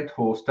flog a dead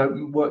horse.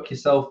 Don't work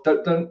yourself.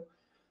 Don't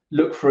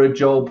look for a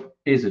job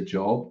is a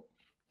job.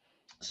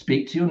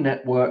 Speak to your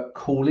network,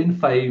 call in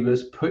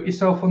favors, put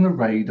yourself on the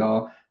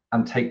radar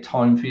and take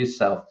time for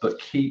yourself, but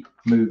keep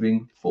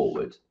moving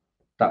forward.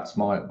 That's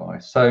my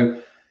advice. So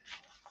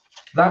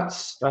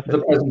that's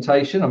the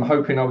presentation. I'm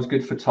hoping I was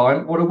good for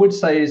time. What I would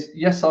say is,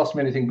 yes, ask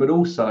me anything, but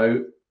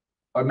also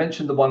I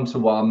mentioned the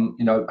one-to-one,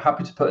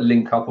 happy to put a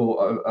link up,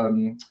 or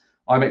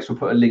IMEX will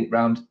put a link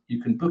round. You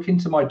can book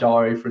into my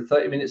diary for a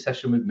 30-minute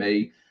session with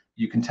me.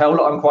 You can tell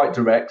that I'm quite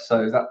direct.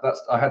 So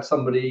that's I had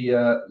somebody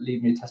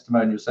leave me a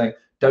testimonial saying,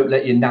 don't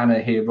let your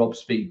nana hear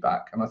Rob's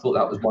feedback. And I thought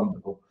that was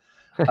wonderful.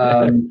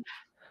 And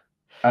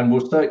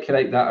we'll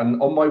circulate that. And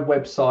on my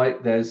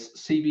website, there's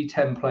CV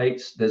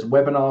templates, there's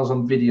webinars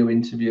on video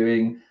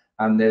interviewing,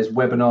 and there's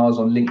webinars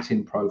on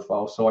LinkedIn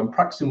profile. So I'm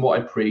practicing what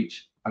I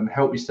preach. And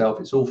help yourself.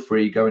 It's all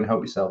free. Go and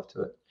help yourself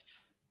to it.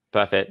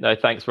 Perfect. No,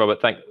 thanks,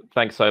 Robert.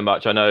 Thanks so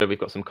much. I know we've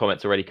got some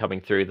comments already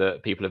coming through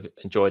that people have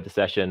enjoyed the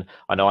session.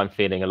 I know I'm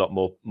feeling a lot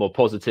more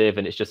positive,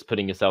 and it's just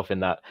putting yourself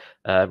in that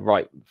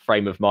right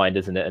frame of mind,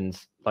 isn't it? And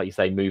like you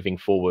say, moving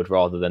forward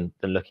rather than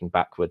looking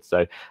backwards.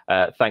 So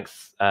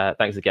thanks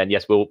again.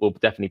 Yes, we'll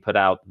definitely put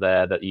out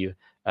there that you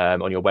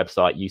on your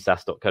website,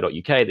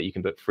 usas.co.uk, that you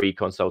can book free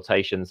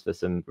consultations for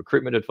some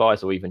recruitment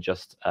advice or even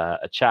just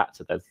a chat.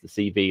 So there's the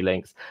CV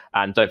links.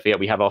 And don't forget,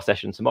 we have our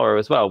session tomorrow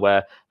as well,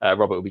 where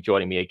Robert will be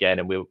joining me again,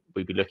 and we'll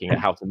be looking at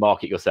how to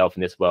market yourself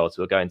in this world.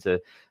 So we'll go into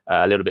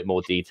a little bit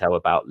more detail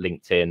about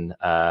LinkedIn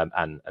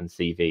and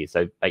CV.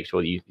 So make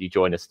sure that you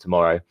join us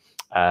tomorrow.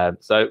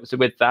 So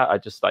with that,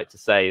 I'd just like to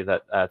say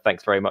that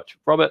thanks very much,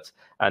 Robert,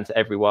 and to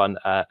everyone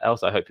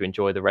else. I hope you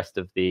enjoy the rest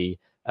of the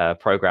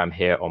program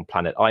here on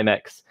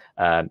PlanetIMEX.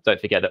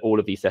 Don't forget that all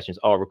of these sessions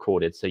are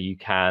recorded, so you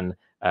can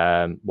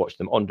watch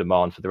them on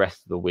demand for the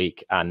rest of the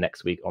week and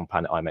next week on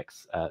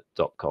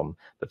planetimex.com.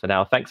 But for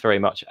now, thanks very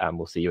much, and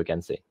we'll see you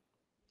again soon.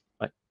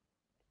 Bye.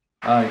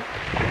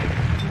 Bye.